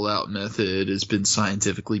the pull-out method has been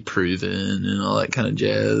scientifically proven and all that kind of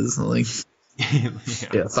jazz. Like,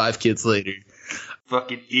 yeah, 5 kids later.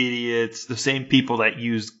 Fucking idiots. The same people that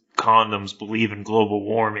use condoms believe in global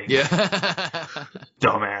warming. Yeah.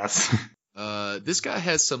 Dumbass. This guy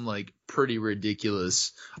has some like pretty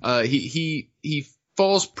ridiculous. He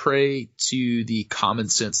falls prey to the common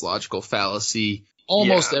sense logical fallacy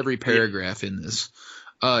almost every paragraph in this.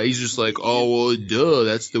 He's just like, oh well, duh,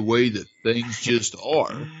 that's the way that things just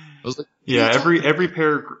are. I was like,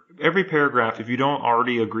 every paragraph. If you don't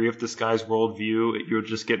already agree with this guy's worldview, you'll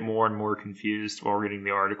just get more and more confused while reading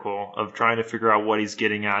the article of trying to figure out what he's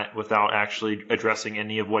getting at without actually addressing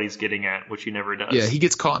any of what he's getting at, which he never does. Yeah, he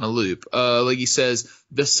gets caught in a loop. Like he says,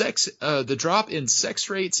 the drop in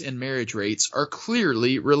sex rates and marriage rates are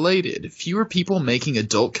clearly related. Fewer people making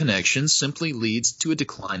adult connections simply leads to a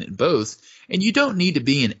decline in both. And you don't need to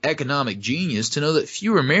be an economic genius to know that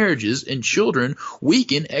fewer marriages and children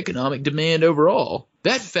weaken economic demand overall.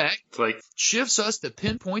 That fact shifts us to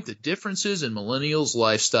pinpoint the differences in millennials'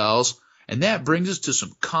 lifestyles, and that brings us to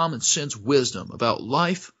some common sense wisdom about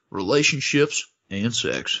life, relationships, and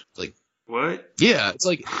sex. It's like, what? Yeah, it's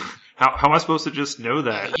like, how am I supposed to just know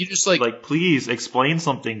that? You just like please explain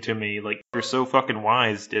something to me. Like, you're so fucking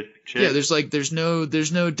wise, shit. Yeah, there's no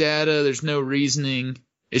data, there's no reasoning.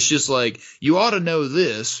 It's just like, you ought to know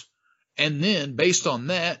this, and then based on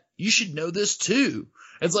that, you should know this too.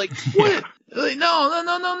 It's like, what? Like,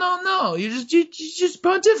 no. You're just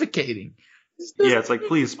pontificating. Yeah, it's like,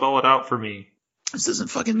 please spell it out for me. This doesn't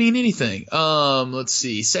fucking mean anything. Let's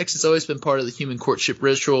see. Sex has always been part of the human courtship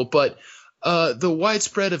ritual, but the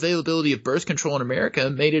widespread availability of birth control in America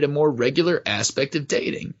made it a more regular aspect of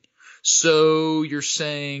dating. So you're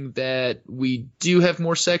saying that we do have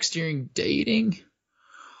more sex during dating?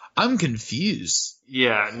 I'm confused.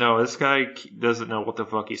 Yeah, no, this guy doesn't know what the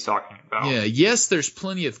fuck he's talking about. Yeah, yes, there's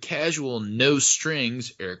plenty of casual, no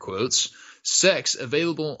strings, air quotes, sex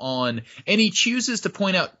available on, and he chooses to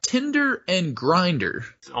point out Tinder and Grindr.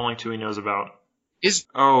 It's the only two he knows about.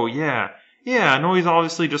 Oh, yeah. Yeah, I know he's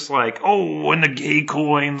obviously just like, oh, and the gay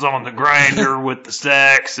coins on the grinder with the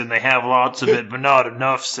sex, and they have lots of it, but not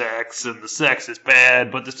enough sex, and the sex is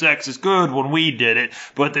bad, but the sex is good when we did it,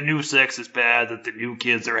 but the new sex is bad that the new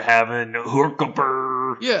kids are having.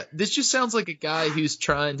 Hookaper. Yeah, this just sounds like a guy who's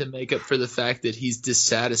trying to make up for the fact that he's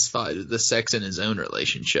dissatisfied with the sex in his own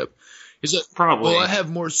relationship. He's like, probably. Well, I have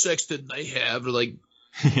more sex than they have. Like,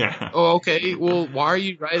 yeah. Oh, okay. Well, why are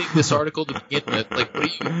you writing this article to begin with? Like,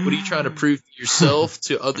 what are you trying to prove to yourself,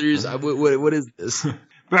 to others? What is this?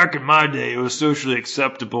 Back in my day, it was socially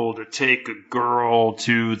acceptable to take a girl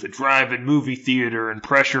to the drive-in movie theater and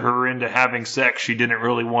pressure her into having sex she didn't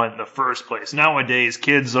really want in the first place. Nowadays,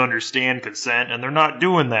 kids understand consent, and they're not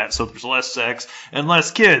doing that, so there's less sex and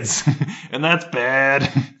less kids. And that's bad.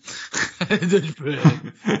 That's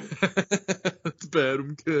bad. That's bad,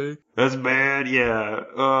 okay. That's bad,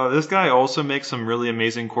 yeah. This guy also makes some really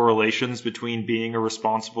amazing correlations between being a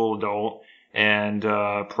responsible adult and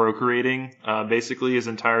procreating. Basically, his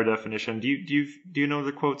entire definition. Do you know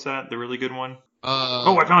the quote's at? The really good one?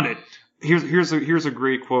 Oh, I found it. Here's a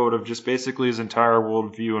great quote of just basically his entire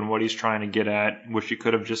worldview and what he's trying to get at. Wish you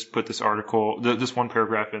could have just put this article, this one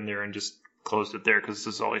paragraph in there and just closed it there, because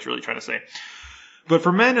this is all he's really trying to say. But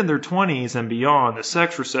for men in their 20s and beyond, the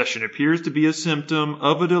sex recession appears to be a symptom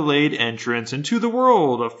of a delayed entrance into the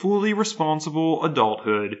world of fully responsible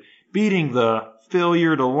adulthood. Beating the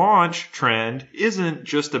failure to launch trend isn't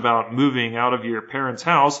just about moving out of your parents'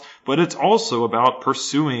 house, but it's also about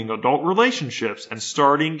pursuing adult relationships and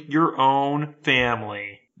starting your own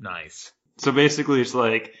family. Nice. So basically it's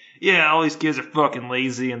like, yeah, all these kids are fucking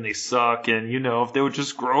lazy and they suck, and, you know, if they would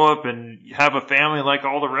just grow up and have a family like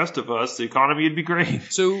all the rest of us, the economy would be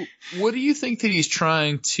great. So what do you think that he's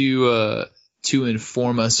trying to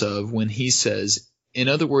inform us of when he says, in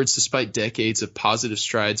other words, despite decades of positive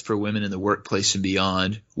strides for women in the workplace and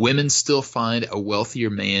beyond, women still find a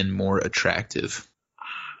wealthier man more attractive?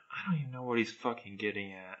 I don't even know what he's fucking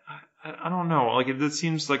getting at. I don't know. Like, this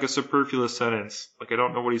seems like a superfluous sentence. Like, I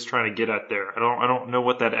don't know what he's trying to get at there. I don't know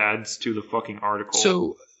what that adds to the fucking article.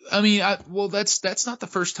 So, I mean, that's not the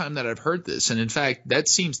first time that I've heard this, and in fact, that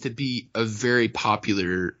seems to be a very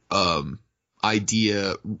popular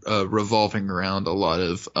idea revolving around a lot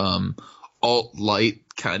of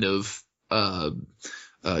alt-light kind of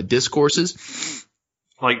discourses.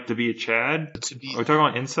 Like, to be a Chad? Are we talking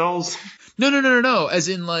about incels? No. As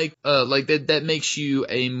in, like that makes you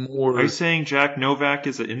a more... Are you saying Jack Novak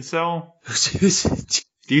is an incel?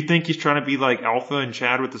 Do you think he's trying to be like Alpha and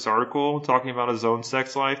Chad with this article, talking about his own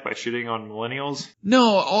sex life by shitting on millennials?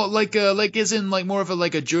 No, like as in like more of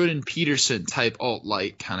a Jordan Peterson type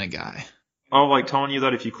alt-light kind of guy. Oh, like telling you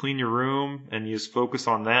that if you clean your room and you just focus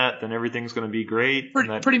on that, then everything's going to be great. And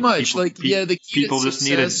that Pretty much. people, The key people to just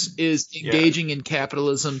need to. success is engaging in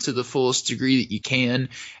capitalism to the fullest degree that you can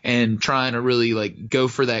and trying to really like go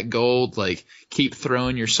for that gold. Like keep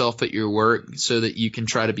throwing yourself at your work so that you can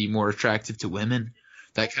try to be more attractive to women.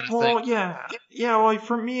 That kind of thing. Well, yeah. Well,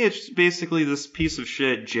 for me, it's basically this piece of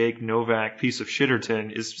shit, Jake Novak, piece of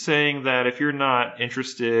shitterton, is saying that if you're not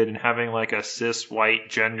interested in having like a cis white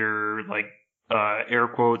gender, like air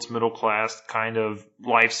quotes middle class kind of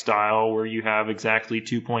lifestyle where you have exactly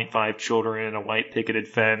 2.5 children and a white picketed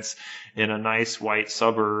fence in a nice white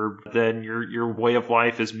suburb, then your way of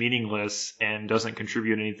life is meaningless and doesn't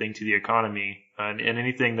contribute anything to the economy, and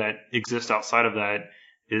anything that exists outside of that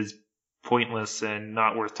is pointless and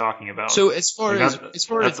not worth talking about. So as far as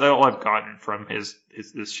that's all I've gotten from his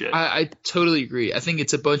this shit. I totally agree. I think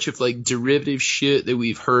it's a bunch of like derivative shit that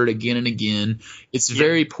we've heard again and again. It's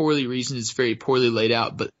very poorly reasoned. It's very poorly laid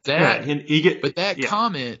out. But that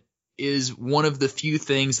comment is one of the few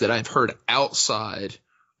things that I've heard outside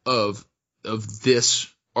of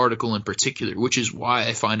this article in particular, which is why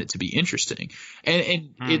I find it to be interesting.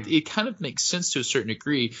 And it kind of makes sense to a certain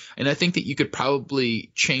degree. And I think that you could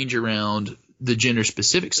probably change around the gender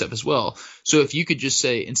specific stuff as well. So if you could just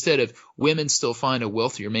say, instead of women still find a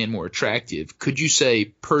wealthier man more attractive, could you say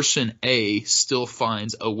person A still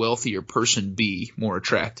finds a wealthier person B more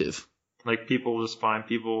attractive? Like people just find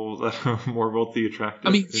people that are more wealthy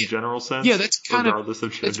attractive in general sense? Yeah, that's kind regardless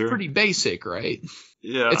of gender. That's pretty basic, right?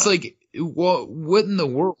 Yeah. It's like, what in the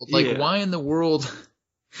world? Like, why in the world?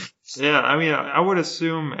 Yeah, I mean, I would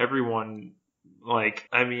assume everyone, I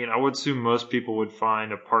would assume most people would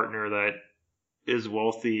find a partner that is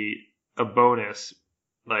wealthy a bonus.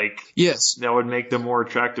 Yes, that would make them more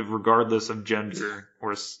attractive regardless of gender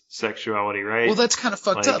or sexuality, right? Well, that's kind of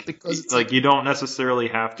fucked up because it's you don't necessarily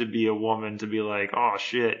have to be a woman to be like, oh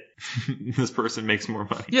shit, this person makes more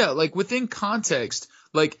money. Yeah, within context,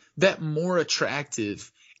 that more attractive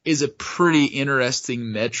is a pretty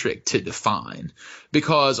interesting metric to define,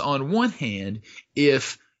 because on one hand,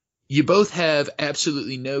 if you both have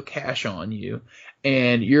absolutely no cash on you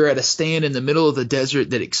and you're at a stand in the middle of the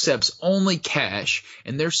desert that accepts only cash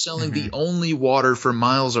and they're selling the only water for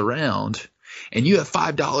miles around and you have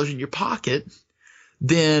 $5 in your pocket,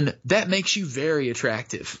 then that makes you very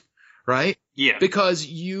attractive, right? Yeah. Because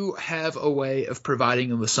you have a way of providing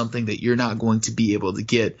them with something that you're not going to be able to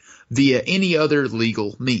get via any other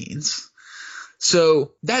legal means.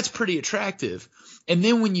 So that's pretty attractive. And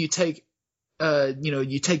then when you take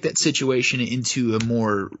you take that situation into a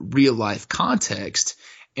more real life context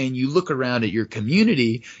and you look around at your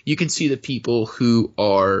community, you can see the people who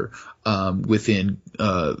are within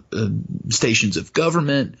stations of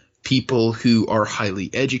government, people who are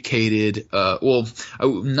highly educated, not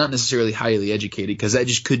necessarily highly educated, because that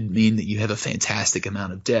just could mean that you have a fantastic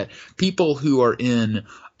amount of debt. People who are in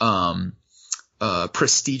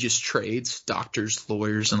prestigious trades, doctors,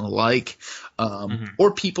 lawyers, and the like,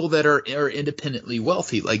 or people that are independently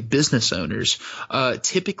wealthy, like business owners,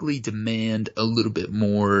 typically demand a little bit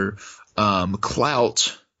more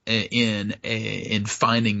clout in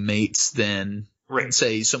finding mates than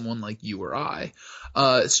say someone like you or I.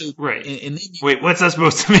 And then wait, what's that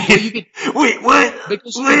supposed to mean? Wait, what?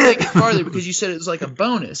 Because you can take it farther, because you said it was like a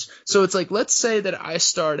bonus. So it's like, let's say that I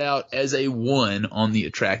start out as a 1 on the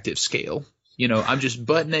attractive scale. I'm just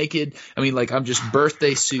butt naked. I'm just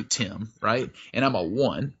birthday suit Tim, right? And I'm a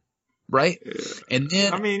 1, right? And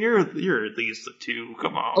then you're at least a 2.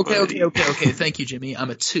 Come on. Okay. Thank you, Jimmy.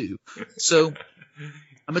 I'm a 2. So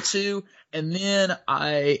I'm a 2, and then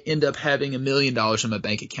I end up having $1 million in my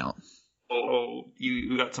bank account. Oh,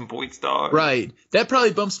 you got some points, dog. Right. That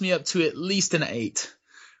probably bumps me up to at least an 8.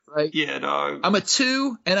 Right? Yeah, dog. I'm a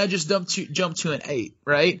 2, and I just jump to an 8,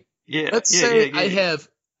 right? Yeah. Let's say I have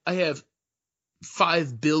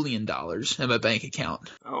 $5 billion in my bank account.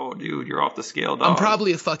 Oh, dude, you're off the scale, dog. I'm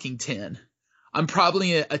probably a fucking 10. I'm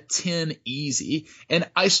probably a 10 easy. And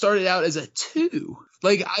I started out as a 2.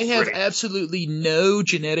 I have absolutely no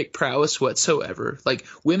genetic prowess whatsoever.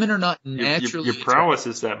 Women are not naturally your prowess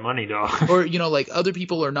is that money, dog. Or, other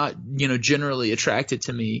people are not, generally attracted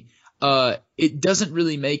to me. It doesn't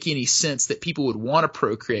really make any sense that people would want to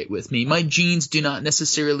procreate with me. My genes do not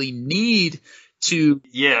necessarily need to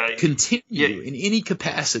continue in any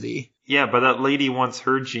capacity. Yeah, but that lady wants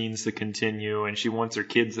her genes to continue, and she wants her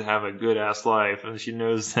kids to have a good-ass life, and she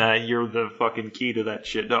knows that you're the fucking key to that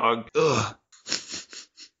shit, dog. Ugh.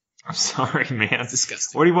 I'm sorry, man. It's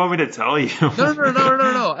disgusting. What do you want me to tell you?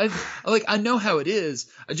 No. I know how it is.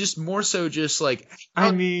 I just more so just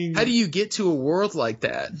how do you get to a world like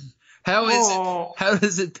that? How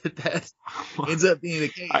is it that ends up being the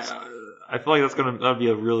case? I feel like that'd be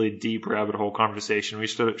a really deep rabbit hole conversation. We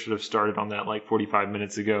should have started on that like 45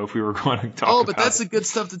 minutes ago if we were going to talk about it. Oh, but that's the good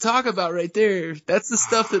stuff to talk about right there. That's the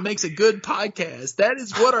stuff that makes a good podcast. That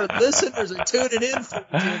is what our listeners are tuning in for.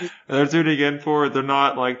 They're tuning in for it. They're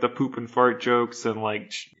not like the poop and fart jokes and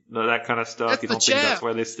like that kind of stuff. That's you the don't think chaff. that's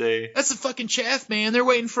why they stay? That's the fucking chaff, man. They're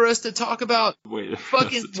waiting for us to talk about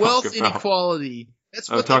fucking wealth inequality. That's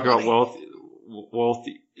what talk about wealth.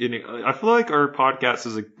 I feel like our podcast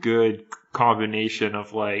is a good combination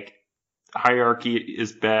of like hierarchy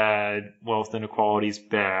is bad, wealth inequality is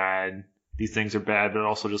bad, these things are bad, but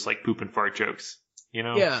also just like poop and fart jokes, you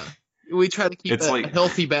know? Yeah, we try to keep a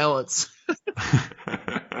healthy balance.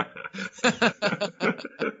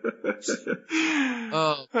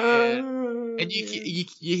 Oh man. And you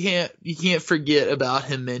can't forget about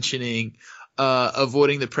him mentioning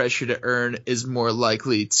avoiding the pressure to earn is more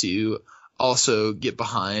likely to also get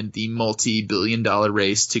behind the multi-billion-dollar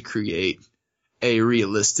race to create a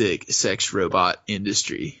realistic sex robot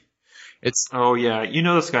industry. Oh yeah, you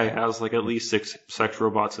know this guy has like at least 6 sex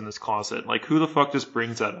robots in his closet. Like who the fuck just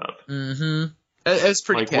brings that up? Mm-hmm. That's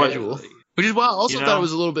pretty casual. Which is why I also thought it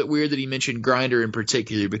was a little bit weird that he mentioned Grindr in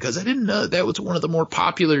particular, because I didn't know that was one of the more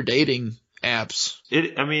popular dating apps.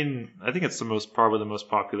 I think it's probably the most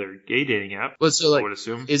popular gay dating app. Well, so like, I would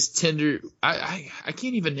assume. Is Tinder? I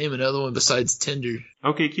can't even name another one besides Tinder.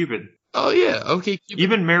 OkCupid. Oh yeah, OkCupid.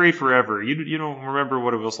 Even Marry Forever. You don't remember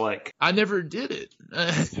what it was like. I never did it.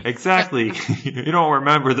 Exactly. You don't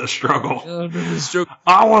remember the struggle. I don't remember the struggle.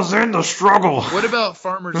 I was in the struggle. What about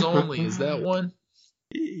Farmers Only? Is that one?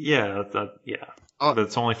 Yeah, but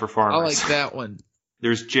it's only for farmers. I like that one.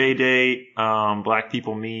 There's J-Date, Black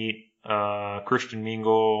People Meet, Christian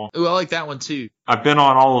Mingle. Ooh, I like that one too. I've been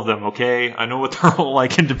on all of them, okay? I know what they're all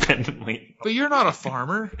like independently. But you're not a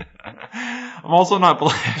farmer. I'm also not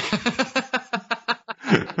black.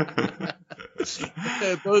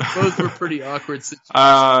 Both were pretty awkward situations.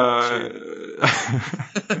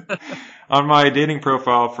 On my dating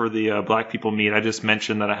profile for the Black People Meet, I just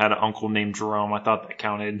mentioned that I had an uncle named Jerome. I thought that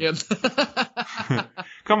counted. Yep.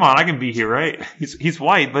 Come on, I can be here, right? He's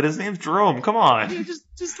white, but his name's Jerome. Come on. Yeah,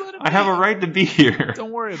 just let him. I have a right to be here.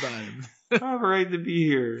 Don't worry about him. I have a right to be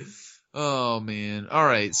here. Oh man. All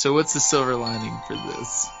right. So what's the silver lining for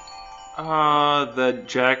this? That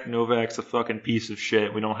Jack Novak's a fucking piece of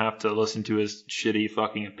shit. We don't have to listen to his shitty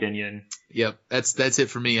fucking opinion. Yep, that's it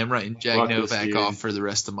for me. I'm writing Jack Novak off for the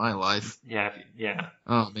rest of my life. Yeah.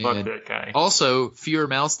 Oh man. Fuck that guy. Also, fewer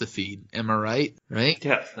mouths to feed. Am I right? Right?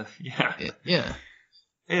 Yeah.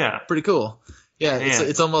 Yeah. Pretty cool. Yeah,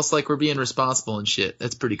 it's almost like we're being responsible and shit.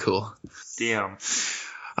 That's pretty cool. Damn.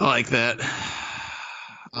 I like that.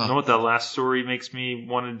 You know what that last story makes me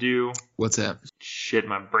want to do? What's that? Shit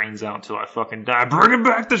my brains out until I fucking die. Bringing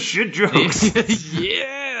back the shit jokes.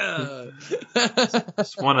 Yeah.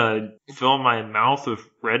 Just want to fill my mouth with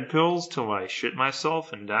red pills till I shit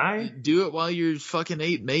myself and die. Do it while you're fucking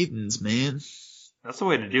 8 maidens, man. That's the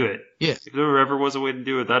way to do it. Yeah. If there ever was a way to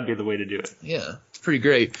do it, that'd be the way to do it. Yeah. It's pretty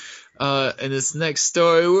great. In this next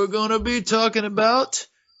story, we're going to be talking about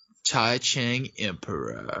Tai Chang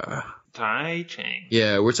Emperor. Tai Chang.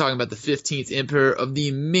 Yeah, we're talking about the 15th emperor of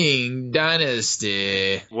the Ming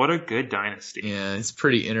Dynasty. What a good dynasty. Yeah, it's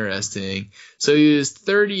pretty interesting. So he was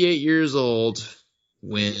 38 years old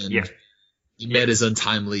when he met his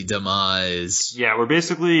untimely demise. Yeah, we're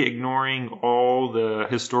basically ignoring all the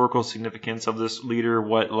historical significance of this leader,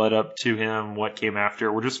 what led up to him, what came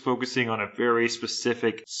after. We're just focusing on a very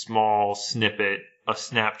specific, small snippet, a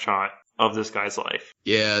snapshot of this guy's life.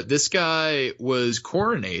 Yeah, this guy was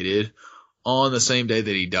coronated on the same day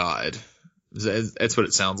that he died. That's what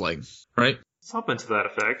it sounds like, right? Something to that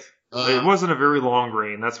effect. It wasn't a very long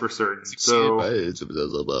reign, that's for certain. So,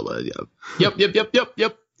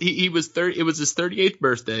 Yep. He was it was his 38th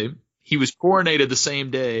birthday. He was coronated the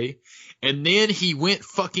same day, and then he went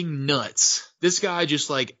fucking nuts. This guy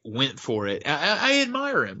just like went for it. I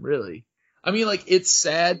admire him, really. I mean, like, it's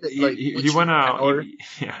sad that, like, he went out.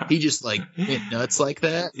 He just, like, went nuts like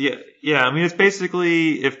that. Yeah. I mean, it's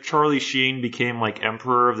basically if Charlie Sheen became, like,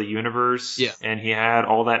 Emperor of the Universe, and he had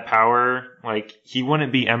all that power, like, he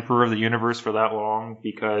wouldn't be Emperor of the Universe for that long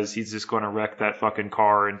because he's just going to wreck that fucking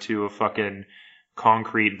car into a fucking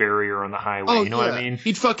concrete barrier on the highway. You know what I mean?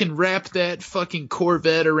 He'd fucking wrap that fucking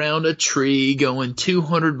Corvette around a tree going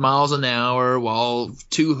 200 miles an hour while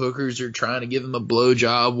 2 hookers are trying to give him a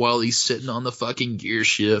blowjob while he's sitting on the fucking gear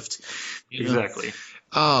shift. Exactly.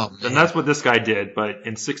 Oh, man. And that's what this guy did, but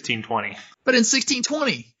in 1620. But in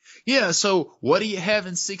 1620. Yeah, so what do you have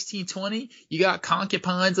in 1620? You got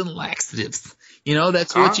concubines and laxatives. You know,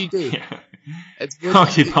 that's what you do. Yeah. That's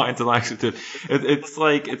what you do. Concubines and laxative. It's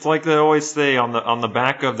like they always say on the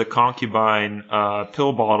back of the concubine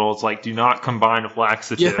pill bottle. It's like, do not combine with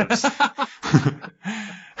laxatives.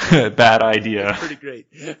 Bad idea. Pretty great.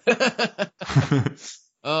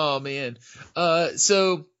 Oh man.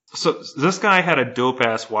 So this guy had a dope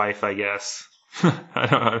ass wife, I guess. I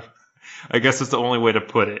don't know. I guess it's the only way to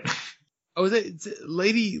put it. oh, was it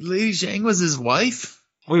Lady Zhang was his wife?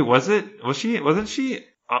 Wait, was it? Wasn't she?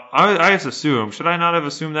 I just assumed. Should I not have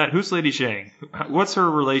assumed that? Who's Lady Shang? What's her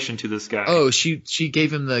relation to this guy? Oh, she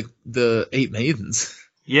gave him the 8 maidens.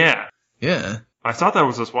 Yeah. Yeah. I thought that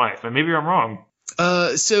was his wife, but maybe I'm wrong.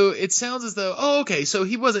 So it sounds as though, okay, so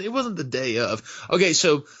it wasn't the day of. Okay,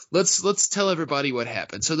 so let's tell everybody what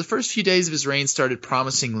happened. So the first few days of his reign started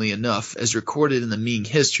promisingly enough, as recorded in the Ming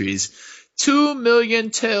histories. 2 million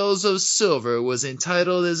taels of silver was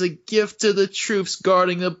entitled as a gift to the troops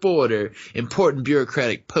guarding the border. Important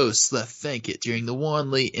bureaucratic posts left vacant during the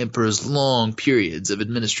Wanli Emperor's long periods of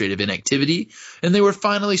administrative inactivity, and they were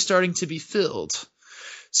finally starting to be filled.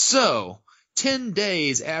 So 10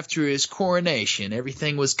 days after his coronation,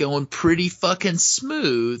 everything was going pretty fucking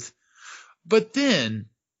smooth. But then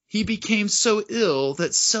he became so ill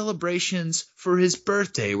that celebrations for his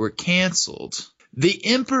birthday were canceled. The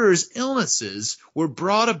emperor's illnesses were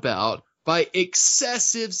brought about by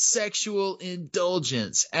excessive sexual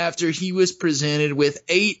indulgence after he was presented with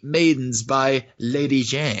 8 maidens by Lady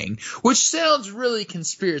Zhang, which sounds really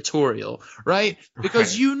conspiratorial, right?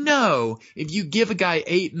 Because you know, if you give a guy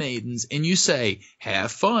 8 maidens and you say,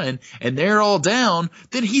 have fun, and they're all down,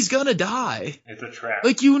 then he's gonna die. It's a trap.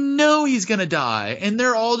 Like, you know he's gonna die, and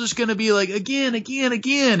they're all just gonna be like, again,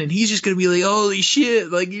 and he's just gonna be like, holy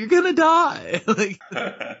shit, like, you're gonna die. Like,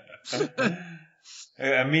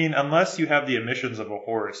 I mean, unless you have the emissions of a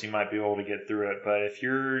horse, you might be able to get through it. But if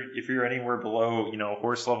you're anywhere below,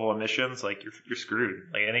 horse level emissions, like you're screwed.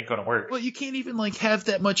 Like, it ain't gonna work. well, you can't even like have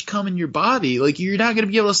that much cum in your body. Like, you're not gonna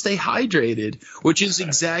be able to stay hydrated, which is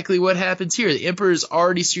exactly what happens here. The emperor's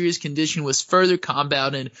already serious condition was further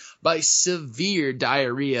compounded by severe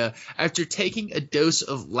diarrhea after taking a dose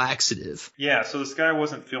of laxative. Yeah, so this guy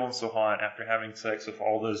wasn't feeling so hot after having sex with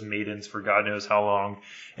all those maidens for God knows how long.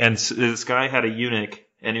 And this guy had a eunuch,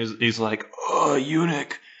 and he's like, oh,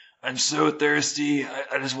 eunuch, I'm so thirsty.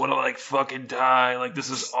 I just want to, like, fucking die. Like, this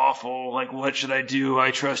is awful. Like, what should I do?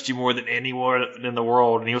 I trust you more than anyone in the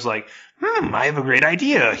world. And he was like, I have a great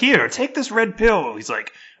idea. Here, take this red pill. He's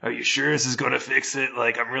like, are you sure this is going to fix it?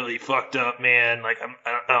 Like, I'm really fucked up, man. Like,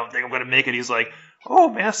 I don't think I'm going to make it. He's like, oh,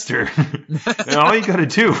 master. And all you got to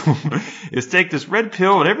do is take this red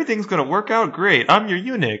pill and everything's going to work out great. I'm your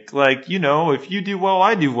eunuch. Like, if you do well,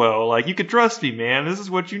 I do well. Like, you can trust me, man. This is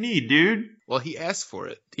what you need, dude. Well, he asked for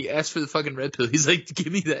it. He asked for the fucking red pill. He's like,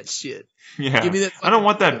 give me that shit. Yeah. Give me that. I don't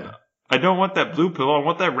want that. Pill. I don't want that blue pill. I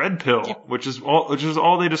want that red pill, which is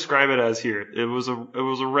all they describe it as here. It was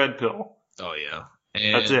a red pill. Oh yeah.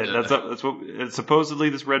 And, that's it. That's what. Supposedly,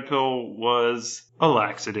 this red pill was a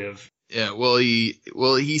laxative. Yeah. Well,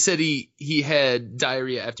 he said he had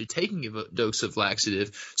diarrhea after taking a dose of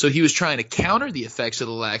laxative, so he was trying to counter the effects of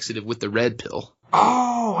the laxative with the red pill.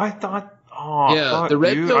 Oh, I thought. Oh, yeah, fuck, the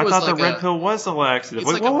red dude. pill. I was thought like the red pill was the laxative. It's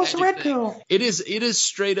Wait, like what was the red thing. pill? It is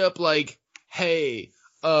straight up like, hey,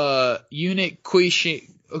 eunuch Kui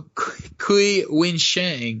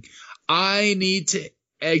Wensheng, I need to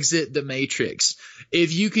exit the Matrix.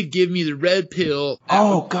 If you could give me the red pill, that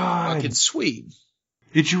would be fucking sweet.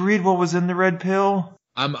 Did you read what was in the red pill?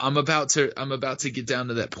 I'm about to get down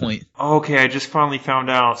to that point. Okay, I just finally found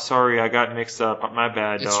out. Sorry, I got mixed up. My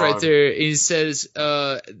bad, It's dog. right there. It says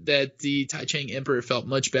that the Taichung Emperor felt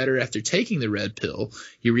much better after taking the red pill.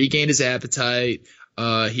 He regained his appetite.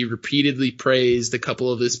 He repeatedly praised a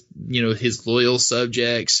couple of his loyal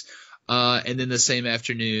subjects. And then the same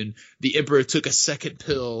afternoon, the Emperor took a second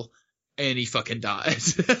pill and he fucking died.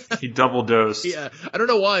 He double dosed. Yeah. I don't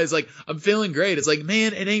know why. It's like, I'm feeling great. It's like,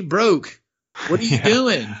 man, it ain't broke. What are you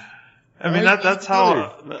doing? I mean, that's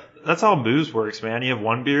how booze works, man. You have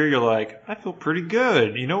one beer, you're like, I feel pretty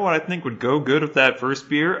good. You know what I think would go good with that first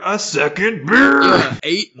beer? A second beer! Yeah,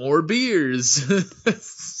 8 more beers.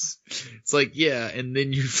 It's like, yeah, and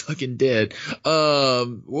then you're fucking dead.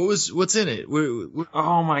 What's in it?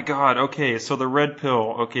 Oh my god, okay, so the red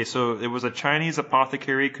pill. Okay, so it was a Chinese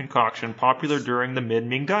apothecary concoction popular during the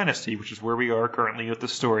Mid-Ming Dynasty, which is where we are currently with the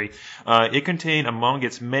story. It contained, among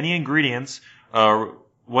its many ingredients,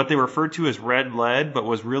 what they referred to as red lead, but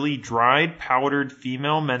was really dried, powdered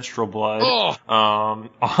female menstrual blood.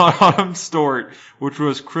 Autumn Stort, which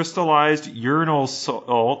was crystallized urinal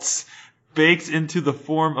salts baked into the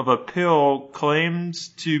form of a pill, claims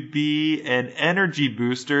to be an energy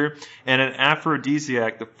booster and an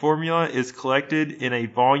aphrodisiac. The formula is collected in a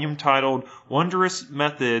volume titled Wondrous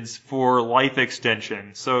Methods for Life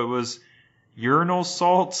Extension. So it was urinal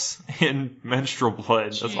salts and menstrual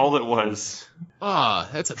blood. That's all it was.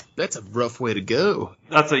 That's a rough way to go.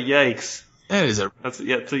 That's a yikes. It's a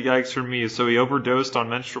yikes for me. So he overdosed on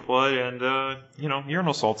menstrual blood and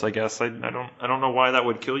urinal salts. I guess I don't know why that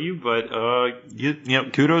would kill you, but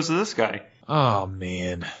kudos to this guy. Oh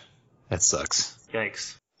man, that sucks.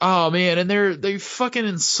 Yikes. Oh man, and they fucking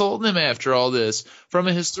insulting him after all this. From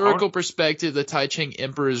a historical perspective, the Tai Ching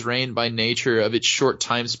Emperor's reign by nature of its short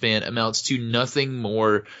time span amounts to nothing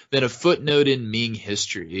more than a footnote in Ming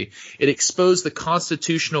history. It exposed the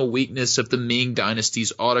constitutional weakness of the Ming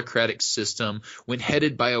dynasty's autocratic system when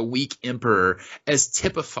headed by a weak emperor, as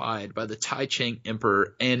typified by the Tai Ching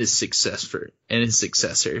Emperor and his successor.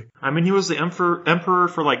 I mean, he was the emperor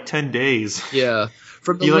for like 10 days. Yeah.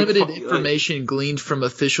 From the limited information gleaned from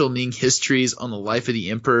official Ming histories on the life of the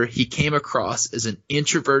emperor, he came across as an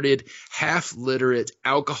introverted, half-literate,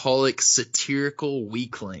 alcoholic, satirical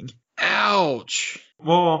weakling. Ouch!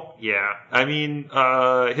 Well, yeah. I mean,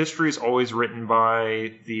 history is always written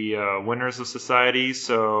by the winners of society,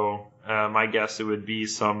 so my guess it would be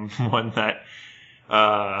someone that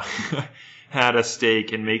had a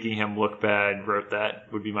stake in making him look bad, wrote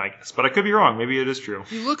that, would be my guess. But I could be wrong. Maybe it is true.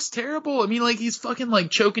 He looks terrible. I mean, like, he's fucking, like,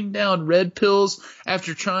 choking down red pills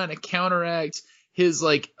after trying to counteract his,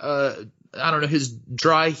 like, his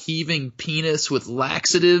dry heaving penis with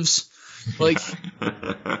laxatives. Like, what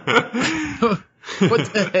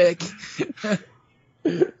the heck?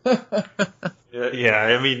 Yeah,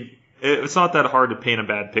 I mean, it's not that hard to paint a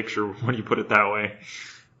bad picture when you put it that way.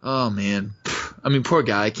 Oh, man. I mean, poor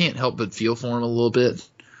guy. I can't help but feel for him a little bit.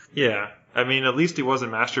 Yeah. I mean, at least he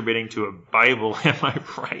wasn't masturbating to a Bible. Am I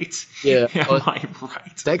right? Yeah. Am I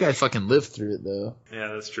right? That guy fucking lived through it, though. Yeah,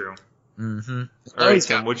 that's true. Mm-hmm. All right,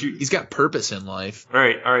 Tim, he's got purpose in life. All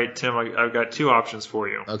right, Tim, I've got two options for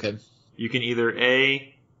you. Okay. You can either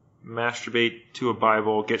A, masturbate to a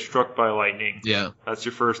Bible, get struck by lightning. Yeah. That's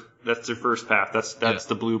your first path. That's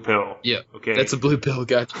the blue pill. Yeah. Okay. That's a blue pill,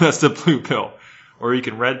 gotcha. That's the blue pill. Or you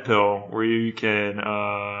can red pill, where you can,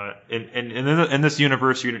 in this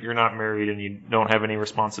universe, you're not married and you don't have any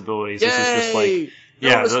responsibilities. Yay! This is just like,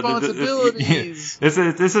 no responsibilities. This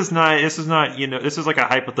is not, this is like a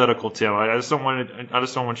hypothetical, Tim. I just don't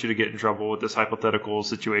want you to get in trouble with this hypothetical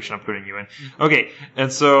situation I'm putting you in. Okay.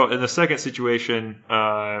 And so in the second situation,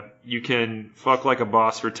 you can fuck like a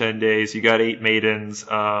boss for 10 days. You got 8 maidens,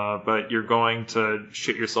 but you're going to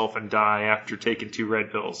shit yourself and die after taking 2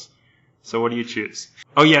 red pills. So what do you choose?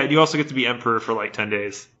 Oh yeah, you also get to be emperor for like 10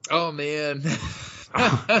 days. Oh man.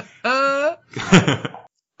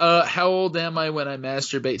 How old am I when I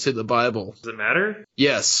masturbate to the Bible? Does it matter?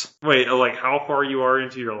 Yes. Wait, like how far you are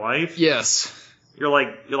into your life? Yes. You're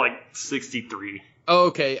like 63.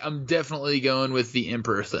 Okay, I'm definitely going with the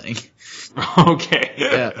emperor thing. Okay.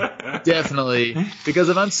 Yeah, definitely. Because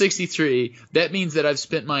if I'm 63, that means that I've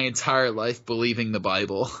spent my entire life believing the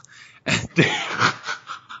Bible.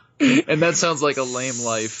 And that sounds like a lame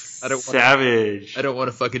life. Savage. I don't want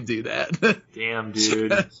to fucking do that. Damn,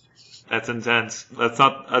 dude. That's intense. That's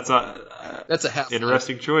a half.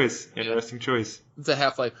 Interesting choice. Interesting choice. It's a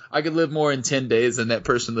half-life. I could live more in 10 days than that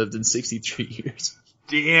person lived in 63 years.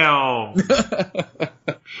 Damn.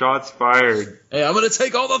 Shots fired. Hey, I'm gonna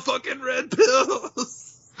take all the fucking red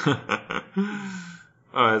pills.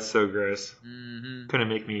 Oh, that's so gross. Mm-hmm. Couldn't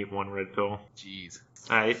make me eat one red pill. Jeez.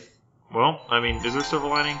 Alright. Well, I mean, is there silver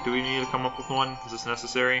lining? Do we need to come up with one? Is this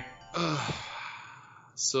necessary?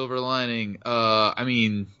 Silver lining. I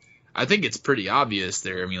mean, I think it's pretty obvious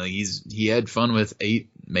there. I mean, like he had fun with 8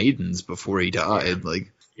 maidens before he died. Yeah.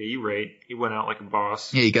 Like, yeah, you're right. He went out like a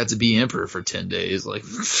boss. Yeah, he got to be emperor for 10 days. Like,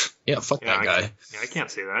 yeah, fuck that guy. I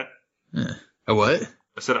can't say that. Yeah. A what?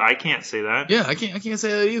 I said I can't say that. Yeah, I can't say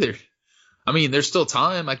that either. I mean, there's still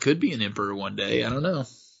time. I could be an emperor one day. I don't know.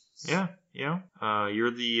 Yeah.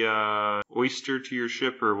 You're the oyster to your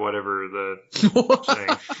ship or whatever the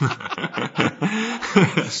saying.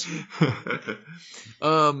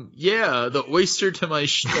 Yeah, the oyster to my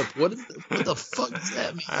ship. What the fuck does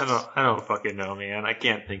that mean? I don't fucking know, man. I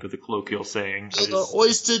can't think of the colloquial saying. You're the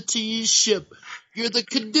oyster to your ship. You're the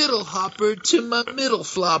cadiddle hopper to my middle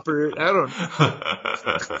flopper. I don't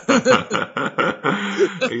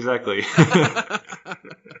know. Exactly.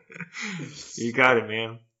 You got it,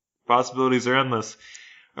 man. Possibilities are endless.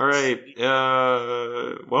 All right.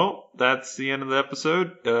 Well, that's the end of the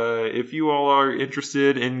episode. If you all are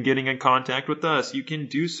interested in getting in contact with us, you can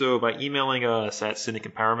do so by emailing us at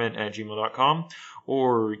cynicempowerment@gmail.com,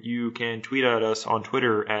 or you can tweet at us on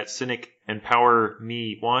Twitter at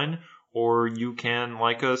cynicempowerme1, or you can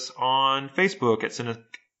like us on Facebook at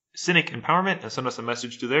Cynic Empowerment and send us a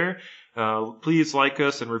message to there. Please like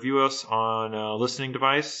us and review us on a listening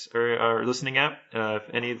device or listening app. If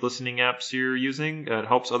any listening apps you're using, it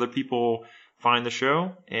helps other people find the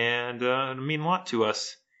show, and it'll mean a lot to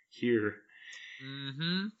us here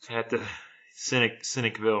at the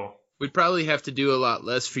Cynicville. We'd probably have to do a lot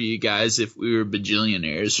less for you guys if we were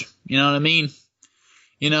bajillionaires. You know what I mean?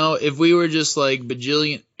 You know, if we were just like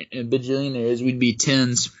bajillionaires, we'd be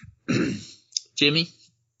tens. Jimmy?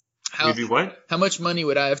 We'd be what? How much money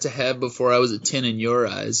would I have to have before I was a 10 in your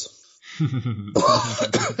eyes?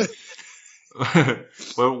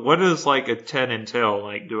 Well, what does like a 10 entail?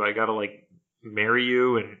 Like, do I gotta like marry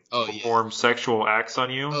you and perform sexual acts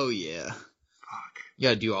on you? Oh yeah. Fuck. You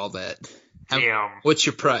gotta do all that. Damn. What's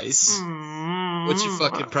your price? What's your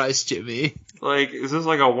fucking price, Jimmy? Like, is this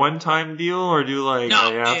like a one-time deal, or do like No,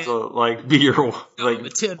 I have to like be your like I'm a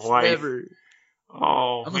 10 wife? forever.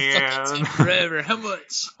 Oh I'm man. a fucking 10 forever. How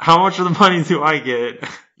much? How much of the money do I get?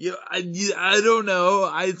 I don't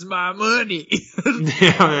know. It's my money.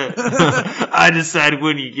 Damn it. I decide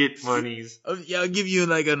when you get monies. I'll give you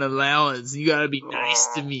like an allowance. You gotta be nice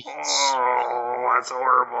to me. Oh, that's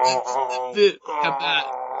horrible.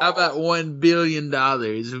 How about $1 billion?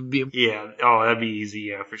 Would be Yeah. Oh, that'd be easy.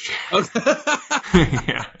 Yeah, for sure. okay.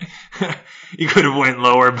 Yeah. You could have went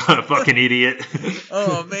lower, but a fucking idiot.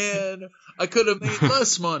 Oh man, I could have made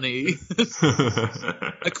less money.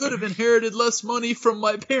 I could have inherited less money from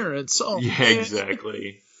my parents. Oh, yeah, man.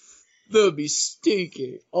 exactly. That would be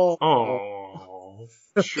stinky. Oh,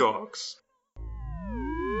 shucks.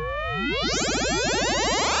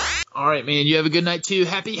 All right, man. You have a good night too.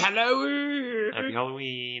 Happy Halloween. Happy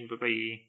Halloween. Bye-bye.